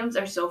cat names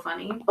are so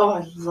funny. Oh,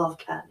 I love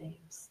cat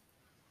names.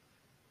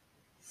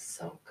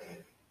 So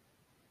good.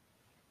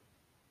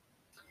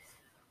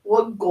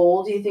 What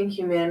goal do you think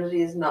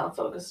humanity is not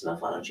focused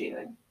enough on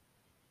achieving?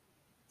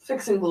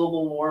 Fixing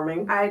global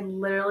warming.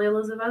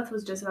 Elizabeth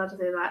was just about to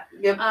say that.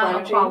 Yep,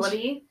 climate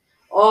equality. Change.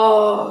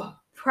 Oh.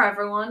 For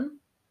everyone.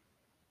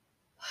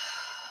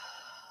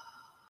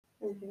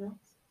 Anything else?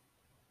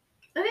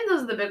 I think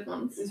those are the big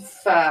ones.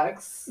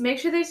 Facts. Make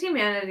sure there's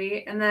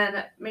humanity, and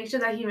then make sure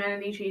that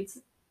humanity treats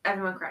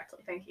everyone correctly.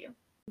 Thank you.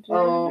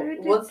 Oh,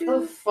 what's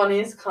the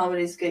funniest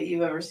comedy skit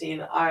you've ever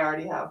seen? I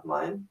already have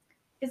mine.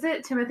 Is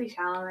it Timothy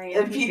Chalamet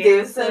And Pete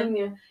Davidson?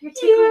 Yeah.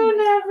 You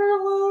never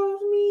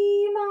loved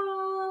me,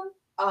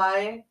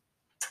 Mom.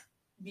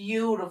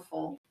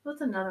 Beautiful.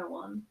 What's another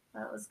one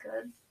that was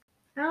good?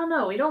 I don't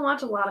know. We don't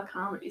watch a lot of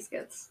comedy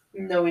skits.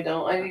 No, we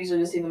don't. I usually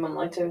just see them on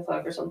like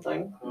TikTok or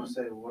something. I was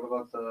gonna say, what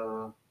about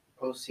the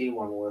OC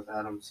one with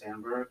Adam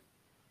Sandberg?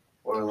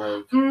 Or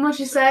like... What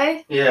you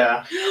say?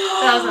 Yeah.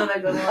 That was another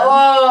good one.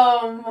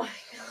 Oh my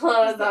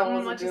god, that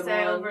was what a you good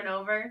say one. over and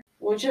over.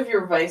 Which of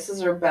your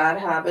vices or bad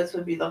habits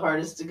would be the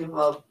hardest to give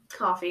up?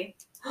 Coffee.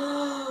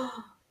 I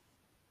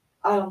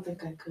don't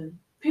think I could.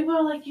 People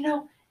are like,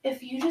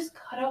 if you just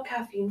cut out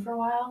caffeine for a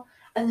while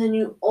and then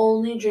you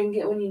only drink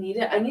it when you need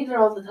it, I need it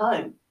all the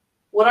time.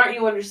 What aren't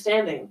you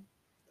understanding?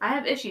 I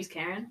have issues,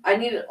 Karen. I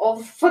need it all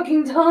the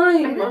fucking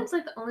time. I think it's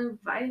like the only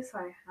vice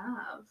I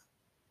have.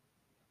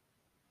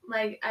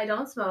 Like, I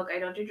don't smoke, I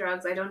don't do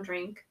drugs, I don't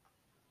drink.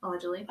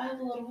 Allegedly. I have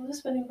a little bit of a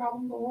spending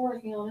problem, but we're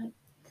working on it.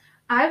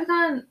 I've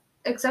gone,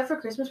 except for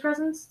Christmas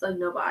presents, like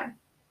no buy.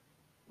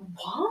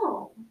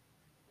 Wow.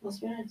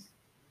 Must be nice.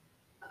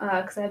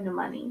 Because I have no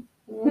money.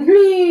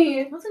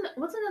 Me. What's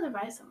another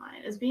vice of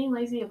mine? Is being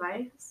lazy a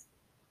vice?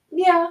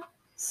 Yeah.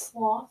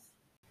 Sloth.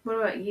 What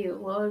about you?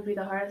 What would be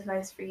the hardest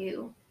vice for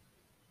you?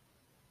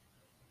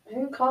 I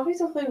think coffee's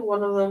definitely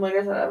one of them. Like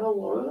I said, I have a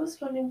little bit of a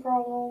spending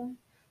problem.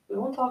 We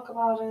won't talk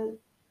about it. Is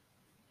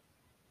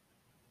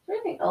there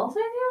anything else I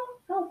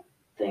do? I don't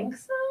think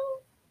so.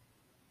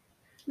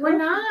 We're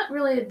not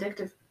really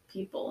addictive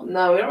people.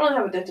 No, we don't really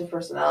have addictive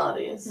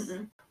personalities.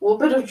 Mm-mm. What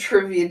bit of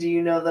trivia do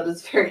you know that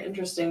is very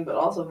interesting but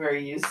also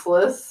very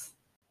useless?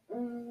 I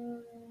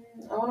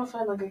want to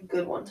find like a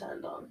good one to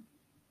end on.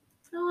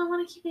 No, I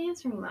want to keep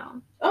answering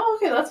them. Oh,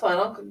 okay, that's fine.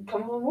 I'll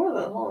come up with more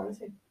then. Hold on, let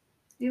me see.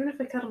 Even if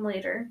I cut them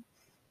later.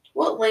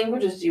 What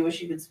languages do you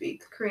wish you could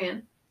speak?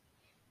 Korean.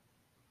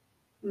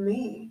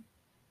 Me.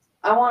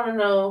 I want to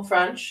know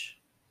French,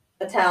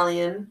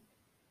 Italian.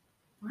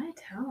 Why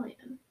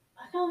Italian?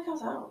 I kind of like how it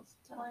sounds.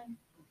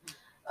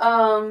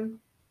 Italian.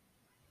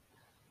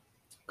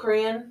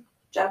 Korean,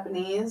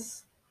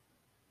 Japanese,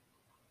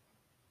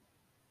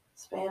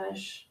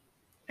 Spanish.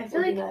 I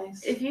feel Would like be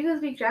nice. if you can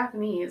speak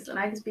Japanese and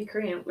I can speak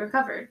Korean, we're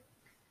covered.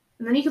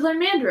 And then you can learn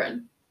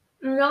Mandarin.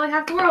 And we got like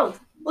half the world.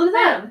 Look at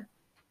that. Man.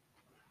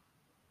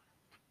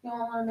 You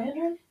want to learn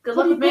Mandarin? Good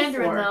What luck are you with good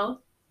Mandarin, for? though.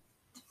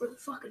 It's really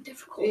fucking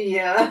difficult.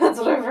 Yeah, that's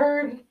what I've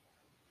heard.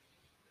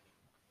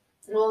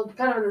 Well,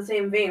 kind of in the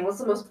same vein, what's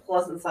the most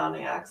pleasant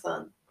sounding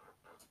accent?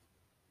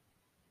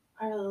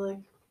 I really like.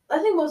 I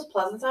think most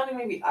pleasant sounding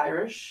maybe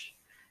Irish.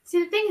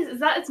 See, the thing is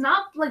that it's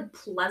not like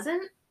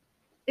pleasant.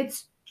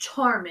 It's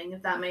charming,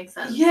 if that makes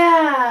sense.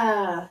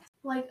 Yeah.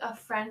 Like a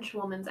French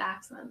woman's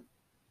accent.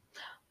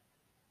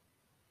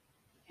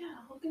 Yeah,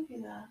 I'll give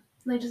you that.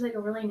 Like just like a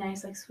really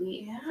nice, like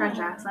sweet Yeah. French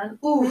accent.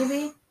 Oof.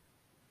 Maybe.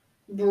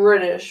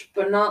 British,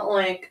 but not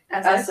like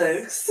Essex.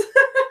 Essex.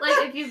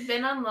 Like if you've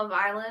been on Love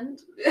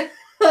Island,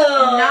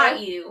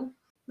 not you.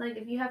 Like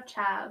if you have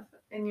chav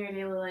in your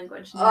daily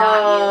language, not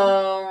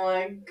Oh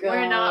my you. god.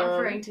 We're not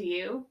referring to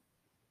you.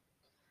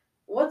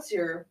 What's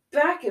your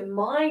back in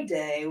my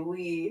day?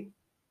 We.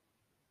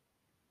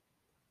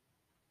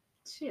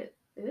 Shit,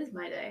 it is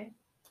my day.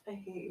 I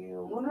hate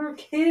you. When we were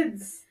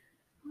kids.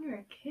 We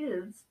were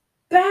kids.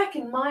 Back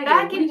in my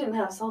day, we didn't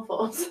have cell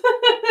phones.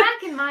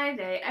 Back in my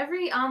day,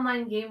 every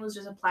online game was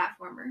just a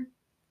platformer.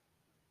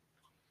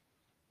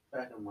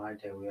 Back in my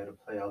day, we had to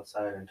play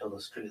outside until the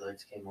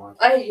streetlights came on.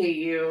 I hate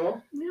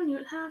you. We don't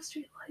even have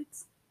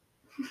streetlights.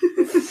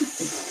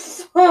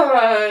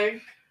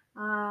 Fuck.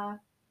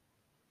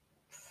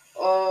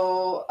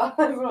 Oh, I've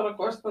got a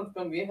course that's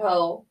gonna be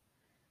hell.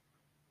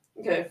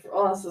 Okay,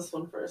 I'll ask this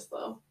one first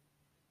though.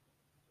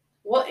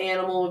 What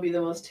animal would be the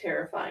most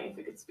terrifying if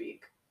it could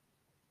speak?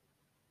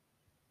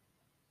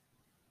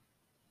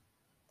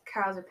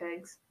 Cows or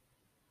pigs.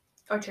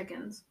 Or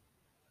chickens.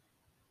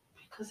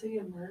 Because they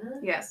get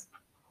murdered? Yes.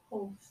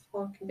 Oh,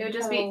 fucking It would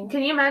just hell. be.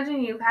 Can you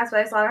imagine you pass by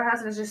a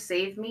slaughterhouse and it's just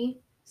saved me?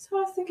 So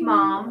I was thinking,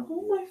 Mom.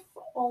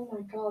 Oh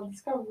my god,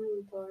 this got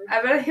really dark.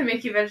 I bet I can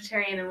make you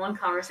vegetarian in one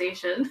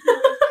conversation.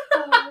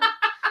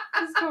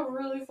 This got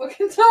really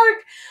fucking dark.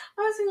 I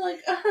was thinking, like,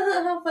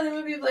 how funny would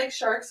it be if, like,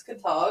 sharks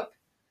could talk?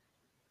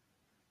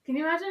 Can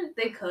you imagine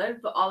they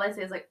could, but all I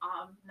say is like,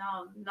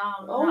 nom,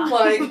 Oh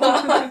my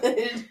god.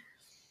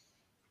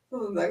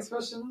 The next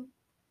question.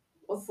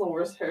 What's the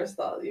worst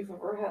hairstyle you've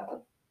ever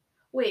had?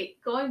 Wait,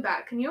 going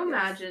back, can you Yes.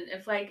 imagine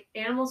if like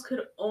animals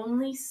could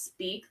only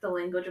speak the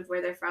language of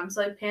where they're from?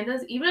 So like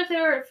pandas, even if they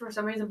were for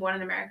some reason born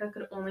in America,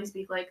 could only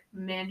speak like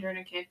Mandarin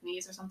or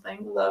Cantonese or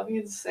something. That'd be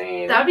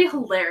insane. That would be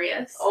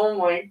hilarious. Oh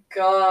my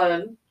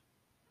god.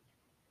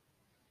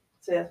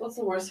 So yes, what's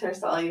the worst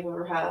hairstyle you've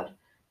ever had?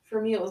 For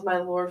me, it was my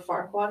Lord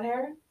Farquaad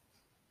hair.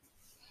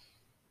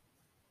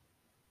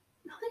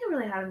 I don't think I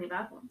really had any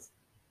bad ones.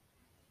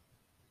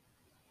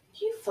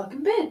 You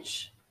fucking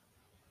bitch.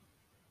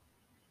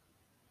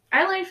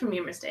 I learned from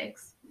your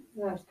mistakes.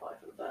 That's probably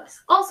for the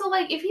best. Also,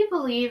 like, if you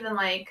believe in,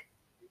 like,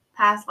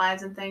 past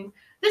lives and things,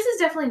 this is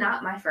definitely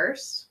not my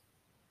first.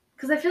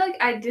 Because I feel like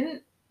I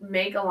didn't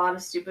make a lot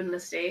of stupid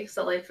mistakes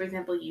that, like, for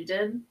example, you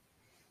did.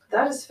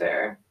 That is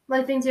fair.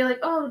 Like, things you're like,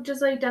 oh,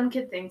 just, like, dumb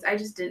kid things I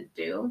just didn't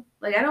do.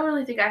 Like, I don't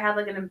really think I had,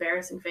 like, an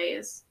embarrassing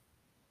phase.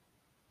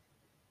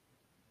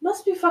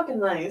 Must be fucking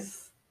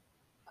nice.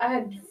 I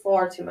had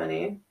far too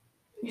many.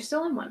 You're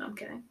still in one, I'm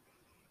kidding.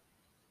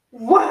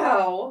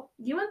 Wow.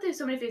 You went through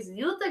so many phases.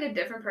 You look like a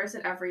different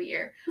person every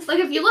year. Like,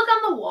 if you look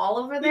on the wall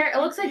over there, it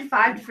looks like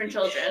 5 different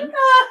children.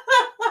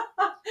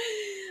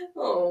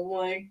 Oh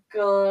my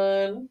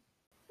god.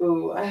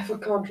 Ooh, I have a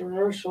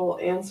controversial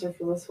answer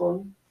for this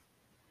one.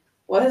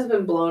 What has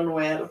been blown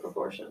way out of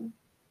proportion?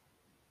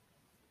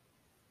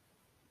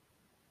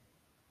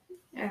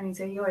 I mean,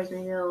 so you always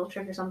maybe a little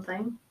trick or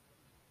something.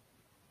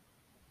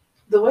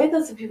 The way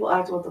that some people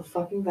act about the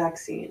fucking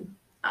vaccine.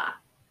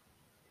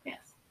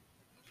 Yes.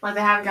 Like,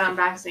 they haven't gotten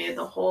vaccinated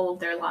the whole of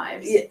their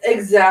lives. Yeah,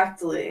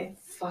 exactly.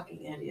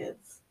 Fucking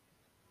idiots.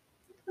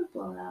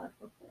 Blown out of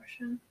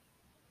proportion.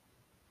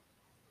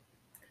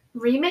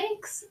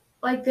 Remakes?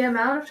 Like, the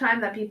amount of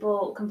time that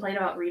people complain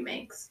about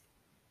remakes.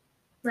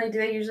 Like, do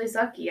they usually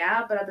suck?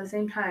 Yeah, but at the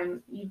same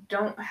time, you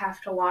don't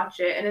have to watch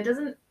it. And it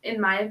doesn't,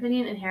 in my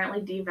opinion,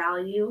 inherently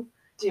devalue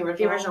The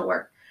the original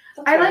work.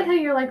 That's I right. like how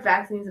you're like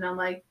vaccines, and I'm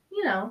like,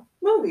 you know.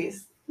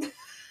 Movies.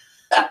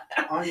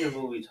 On your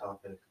movie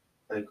topic,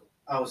 like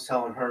I was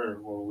telling her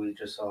when we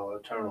just saw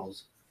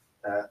Eternals,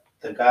 that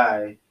the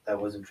guy that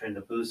was in Train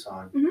to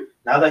Busan, Mhm.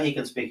 now that he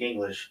can speak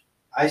English,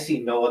 I see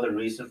no other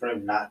reason for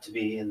him not to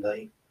be in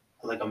the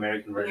like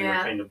American version Yeah.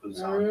 of Train to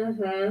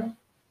Busan.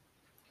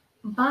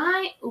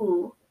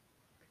 Mm-hmm.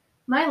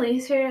 My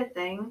least favorite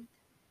thing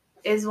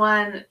is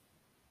when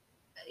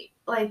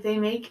like they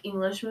make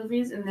English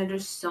movies and they're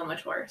just so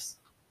much worse.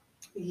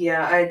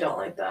 Yeah, I don't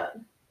like that.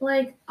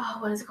 Like, oh,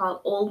 what is it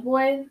called? Old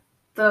Boy.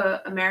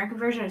 The American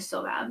version is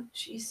so bad.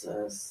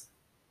 Jesus.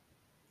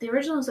 The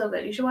original is so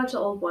good. You should watch the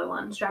Old Boy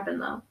one. Strap in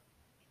though.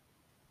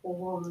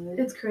 What?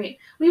 It's Korean.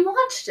 We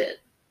watched it.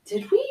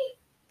 Did we?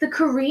 The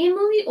Korean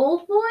movie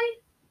Old Boy.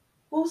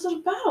 What was it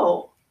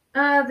about?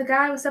 The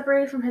guy was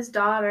separated from his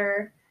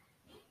daughter.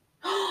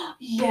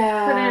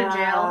 Yeah. Put in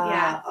jail,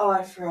 yeah. Oh,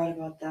 I forgot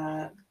about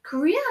that.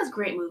 Korea has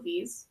great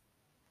movies.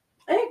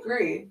 I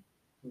agree.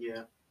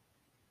 Yeah.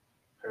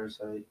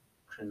 Parasite,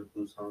 Train to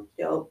Busan.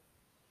 Yup.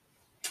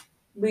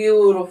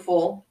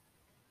 Beautiful.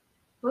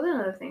 What's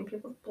another thing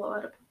people blow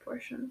out of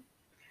proportion?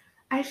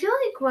 I feel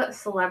like what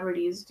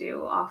celebrities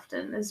do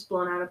often is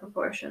blown out of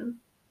proportion.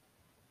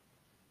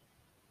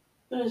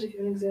 Did you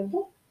give an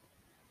example?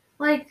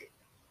 Like,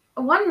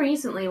 one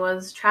recently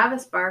was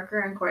Travis Barker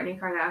and Kourtney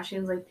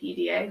Kardashian's like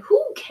PDA.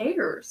 Who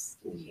cares?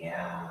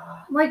 Yeah.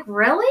 Like,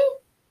 really?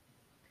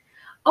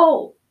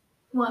 Oh,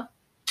 what?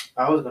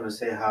 I was gonna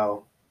say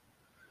how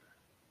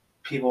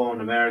people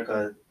in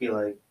America be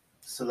like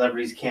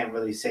celebrities can't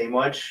really say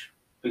much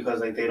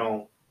because like they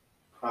don't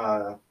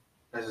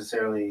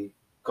necessarily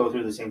go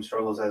through the same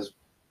struggles as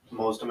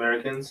most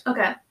Americans,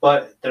 Okay.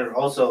 but they're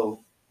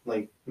also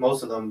like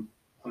most of them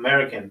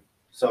American,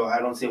 so I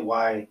don't see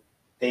why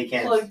they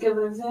can't. So, give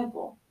an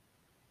example.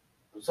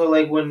 So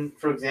like when,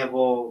 for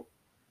example,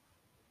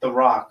 The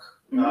Rock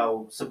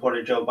Mm-hmm.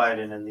 supported Joe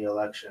Biden in the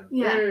election,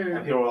 Yeah.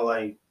 and people were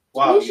like,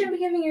 "Wow, You shouldn't be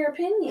giving your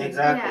opinion.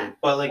 exactly." Yeah.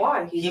 But like,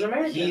 Why? He's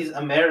American. He's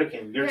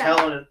American. You're Yeah.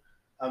 telling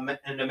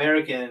an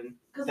American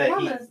Because the that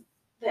problem is,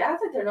 they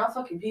act like they're not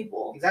fucking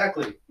people.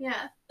 exactly.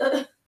 Yeah.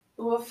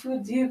 What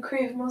food do you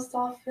crave most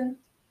often?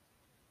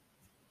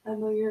 I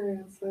know your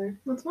answer.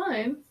 That's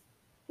mine.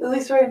 At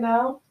least right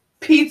now.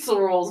 Pizza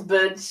rolls,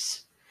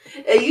 bitch.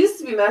 It used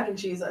to be mac and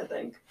cheese, I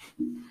think.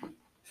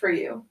 For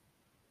you.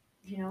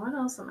 Yeah, what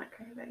else am I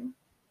craving?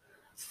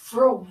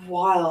 For a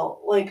while,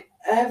 like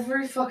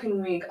every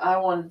fucking week, I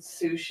wanted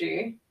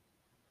sushi.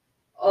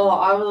 Oh,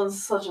 I was on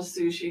such a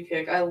sushi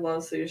kick. I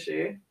love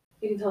sushi.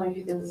 You can tell me if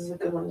you think this is a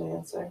good one to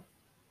answer.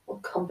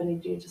 What company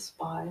do you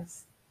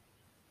despise?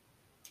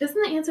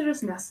 Isn't the answer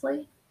just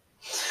Nestle?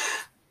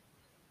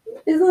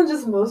 Isn't it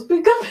just most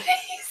big companies?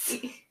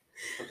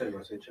 I think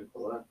I say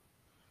Chick-fil-A.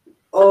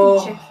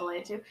 Oh,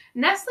 Chick-fil-A too.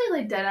 Nestle,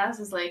 like, deadass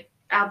is like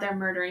out there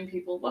murdering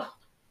people. Well,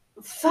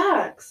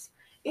 facts.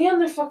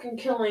 And they're fucking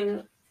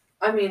killing.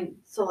 I mean,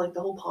 so like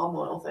the whole palm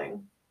oil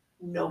thing.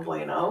 No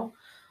bueno.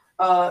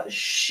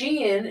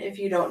 Shein, if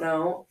you don't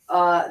know,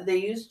 they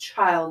use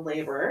child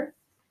labor.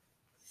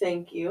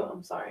 Thank you.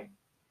 I'm sorry.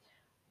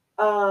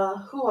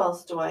 Who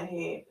else do I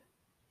hate?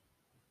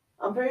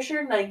 I'm pretty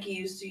sure Nike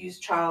used to use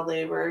child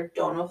labor.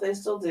 Don't know if they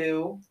still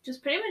do.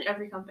 just pretty much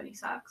every company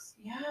sucks.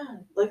 Yeah,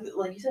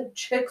 like you said,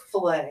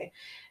 Chick-fil-A.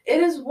 It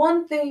is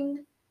one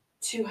thing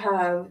to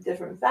have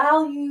different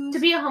values. To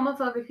be a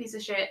homophobic piece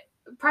of shit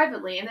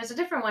privately, and there's a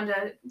different one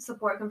to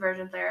support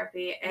conversion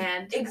therapy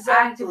and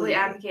Exactly. actively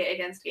advocate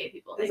against gay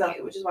people. Thank exactly,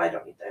 you. which is why I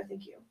don't eat there.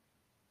 Thank you.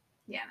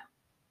 Yeah, no.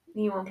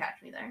 You won't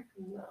catch me there.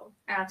 No.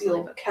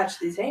 Absolutely. You'll catch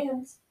these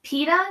hands.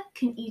 PETA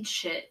can eat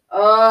shit.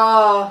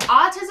 Oh.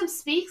 Autism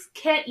Speaks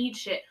can't eat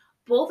shit.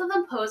 Both of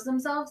them pose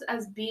themselves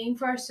as being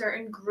for a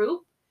certain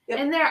group, Yep.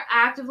 and they're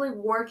actively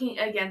working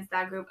against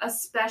that group,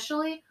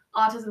 especially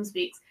Autism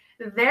Speaks.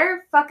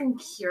 Their fucking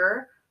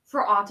cure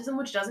for autism,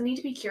 which doesn't need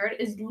to be cured,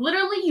 is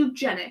literally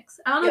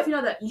eugenics. I don't know Yep. if you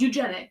know that.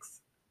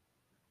 Eugenics.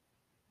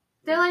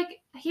 They're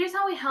like, here's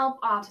how we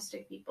help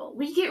autistic people.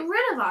 We get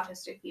rid of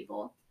autistic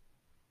people.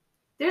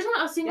 There's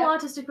not a single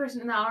autistic person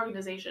in that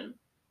organization.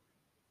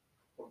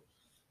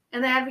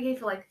 And they advocate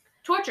for, like,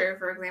 torture,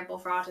 for example,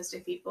 for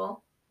autistic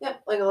people.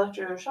 Yep, like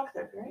electroshock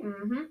therapy, right?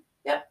 Mm-hmm.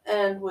 Yep,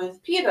 and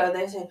with PETA,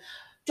 they say,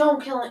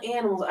 don't kill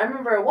animals. I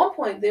remember at one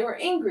point they were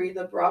angry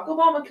that Barack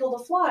Obama killed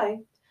a fly.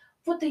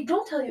 What they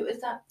don't tell you is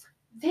that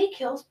they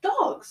killed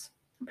dogs.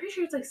 I'm pretty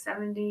sure it's like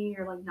 70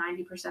 or like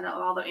 90% of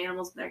all the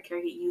animals in their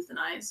care get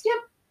euthanized. Yep.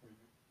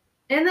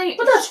 And they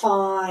But that's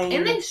fine.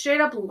 And they straight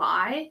up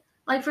lie.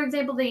 Like, for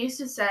example, they used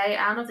to say,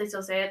 I don't know if they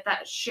still say it,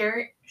 that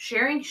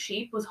sharing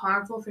sheep was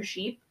harmful for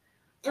sheep.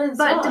 It's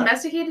But not.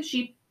 domesticated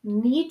sheep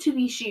need to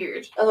be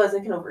sheared. Otherwise, they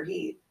can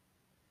overheat.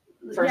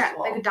 First yeah, of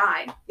all. they could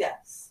die.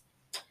 Yes.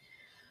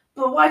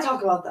 But why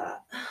talk about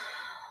that?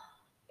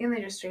 And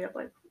they just straight up,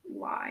 like,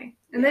 lie.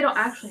 And they don't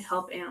actually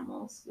help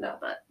animals. No.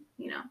 But,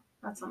 you know,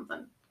 that's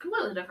something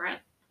completely different.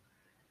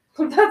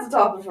 That's a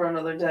topic for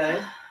another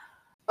day.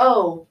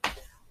 Oh,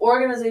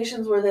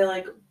 organizations where they,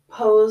 like,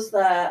 pose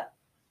that...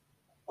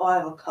 Oh, I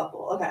have a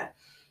couple. Okay.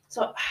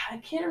 So, I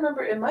can't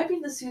remember. It might be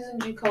the Susan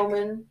G.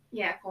 Komen.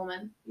 Yeah,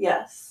 Coleman.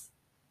 Yes.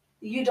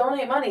 You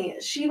donate money.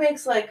 She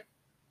makes, like,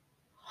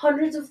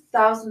 hundreds of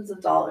thousands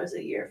of dollars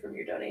a year from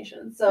your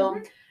donation.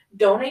 So,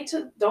 Don't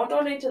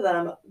donate to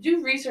them.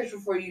 Do research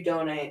before you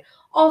donate.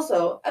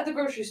 Also, at the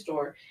grocery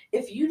store,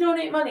 if you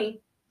donate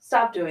money,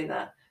 stop doing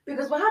that.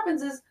 Because what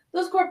happens is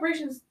those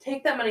corporations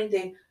take that money,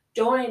 they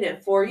donate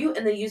it for you,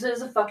 and they use it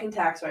as a fucking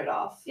tax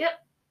write-off. Yep.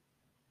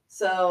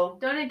 So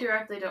Donate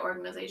directly to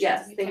organizations.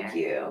 yes, if you thank care.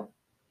 you.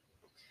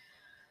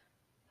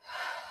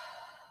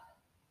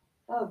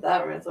 Oh,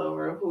 that rant's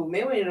over. Ooh,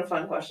 maybe we need a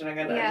fun question I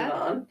gotta end it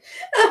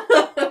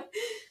on.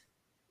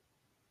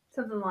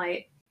 Something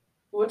light.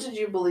 What did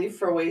you believe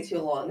for way too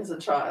long as a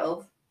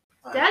child?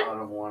 I Dad? thought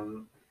of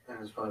one, and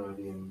it's probably going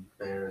to be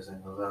embarrassing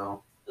as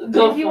hell.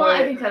 Go If you for want,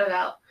 I it. can cut it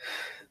out.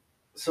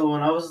 So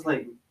when I was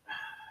like,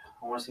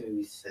 I want to say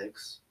maybe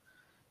 6,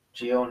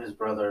 Gio and his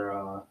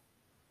brother,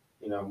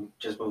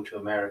 just moved to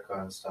America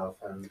and stuff,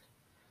 and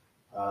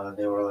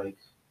they were like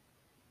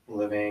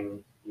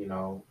living,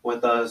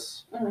 with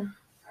us,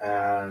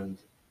 and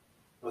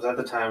it was at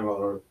the time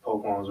where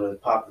Pokemon was really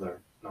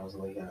popular.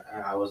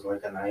 And I was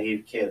like a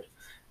naive kid,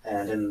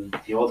 and in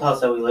the old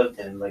house that we lived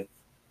in, like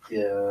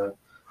the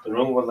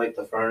room with like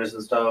the furnace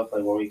and stuff,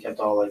 like where we kept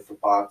all like the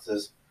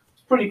boxes,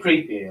 it's pretty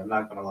creepy. I'm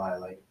not gonna lie,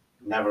 like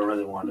never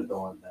really wanted to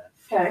go in there.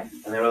 Okay.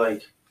 And they were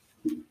like,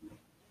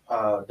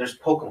 "There's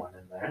Pokemon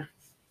in there."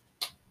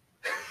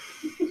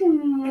 Oh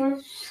my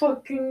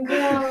fucking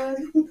god.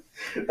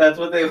 That's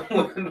what they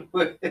went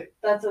with.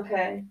 That's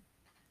okay.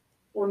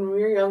 When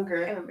we were I younger,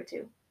 remember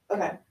too.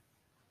 okay,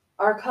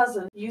 our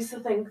cousin used to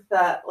think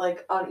that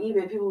like on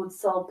eBay people would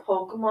sell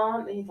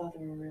Pokemon, and he thought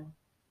they were real.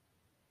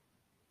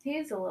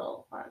 He's a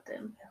little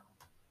dim.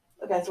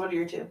 Okay, so what are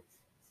your 2?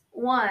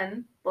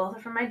 One, both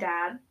are from my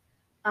dad.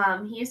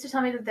 He used to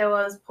tell me that there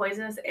was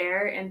poisonous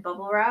air in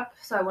bubble wrap,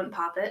 so I wouldn't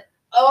pop it.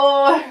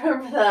 Oh, I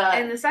remember that.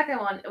 And the second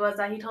one was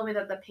that he told me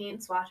that the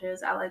paint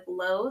swatches at like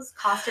Lowe's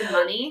costed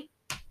money.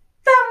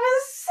 That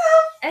was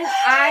so And funny.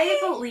 I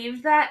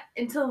believed that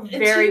until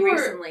very you were-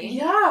 recently.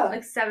 Yeah.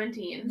 Like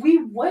 17.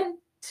 We went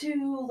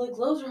to like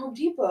Lowe's or Home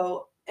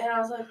Depot, and I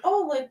was like,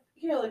 oh, like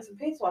here, like some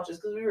paint swatches,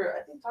 because we were,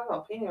 I think, talking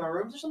about painting our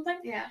rooms or something.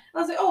 Yeah. And I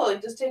was like, oh,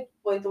 like just take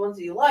like the ones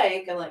that you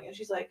like, and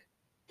she's like,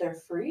 they're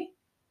free.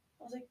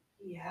 I was like,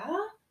 yeah.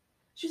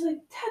 She's like,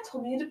 Dad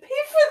told me to pay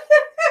for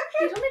that.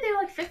 He told me they were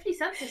like 50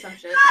 cents or some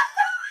shit.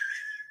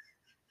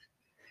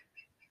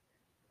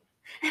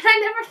 And I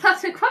never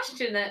thought to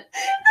question it.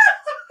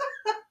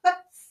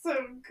 That's so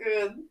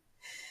good.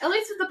 At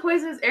least with the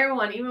poisonous air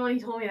one, even when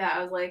he told me that,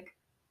 I was like,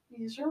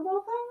 You sure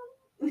about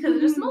that? because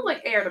it just smelled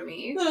like air to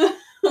me.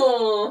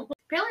 Oh.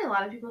 Apparently, a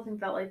lot of people think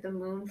that like the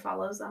moon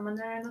follows them when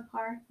they're in the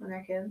car when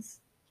they're kids,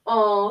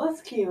 Oh, that's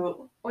cute.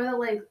 or that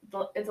like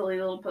it's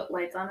illegal to put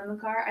lights on in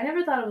the car. I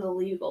never thought it was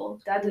illegal.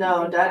 Dad didn't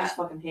No, think Dad that. just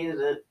fucking hated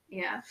it.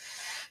 Yeah.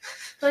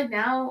 So like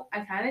now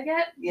I kind of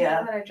get Yeah.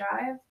 now that I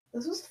drive.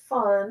 This was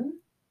fun.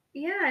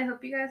 Yeah, I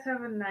hope you guys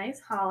have a nice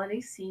holiday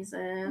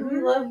season.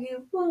 We love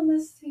you. We'll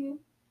miss you.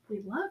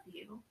 We love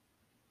you.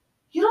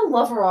 You don't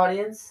love our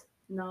audience.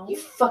 No. You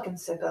fucking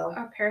sicko.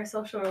 Our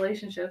parasocial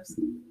relationships.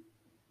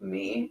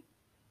 Me.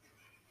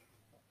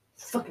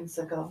 Fucking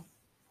sicko.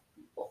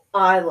 Well,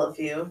 I love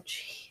you.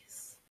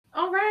 Jeez.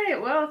 All right.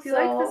 Well, if you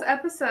like this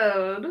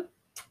episode,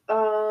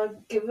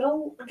 Give it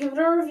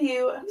a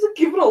review. I was like,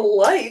 give it a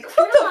like. What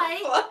Give it a the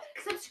like. fuck?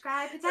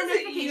 subscribe, hit that that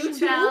Is it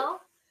notification YouTube?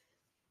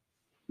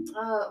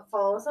 bell.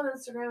 Follow us on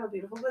Instagram at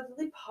Beautiful but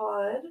Deadly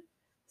Pod.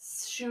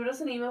 Shoot us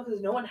an email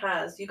because no one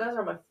has. You guys are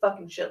on my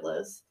fucking shit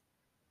list.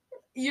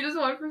 You just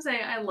went from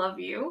saying I love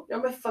you. You're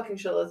on my fucking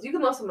shit list. You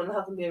can love someone and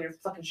have them be on your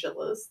fucking shit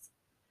list.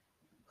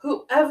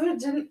 Whoever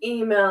didn't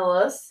email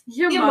us,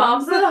 Your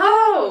mom's mom's a a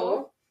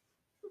hoe.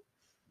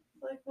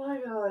 Like, my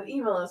god,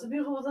 email us at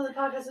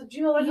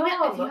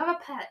beautifuldeadlypodcast@gmail.com. If you have a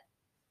pet,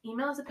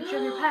 email us a picture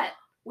of your pet.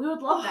 We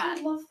would love that.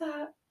 I love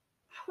that.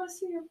 I want to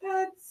see your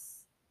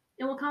pets.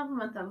 And we'll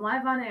compliment them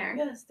live on air.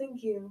 Yes,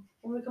 thank you.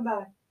 When we come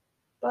back.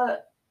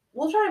 But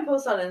we'll try and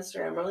post on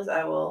Instagram, or at least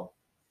I will,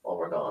 while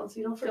we're gone, so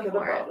you don't forget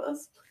for it. about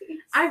us, please.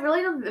 I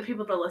really don't think the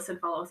people that listen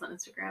follow us on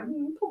Instagram.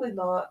 Probably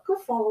not. Go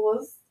follow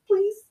us,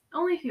 please.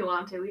 Only if you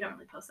want to. We don't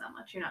really post that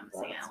much. You're not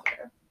missing That's out.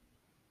 fair.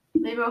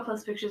 Maybe we'll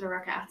post pictures of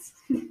our cats.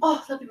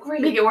 Oh, that'd be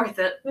great. Make it worth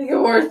it. Make it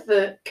worth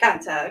it.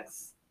 Cat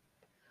tax.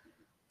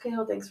 Okay,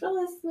 well, thanks for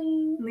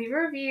listening. Leave a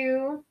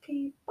review.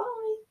 Okay,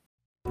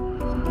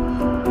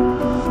 bye.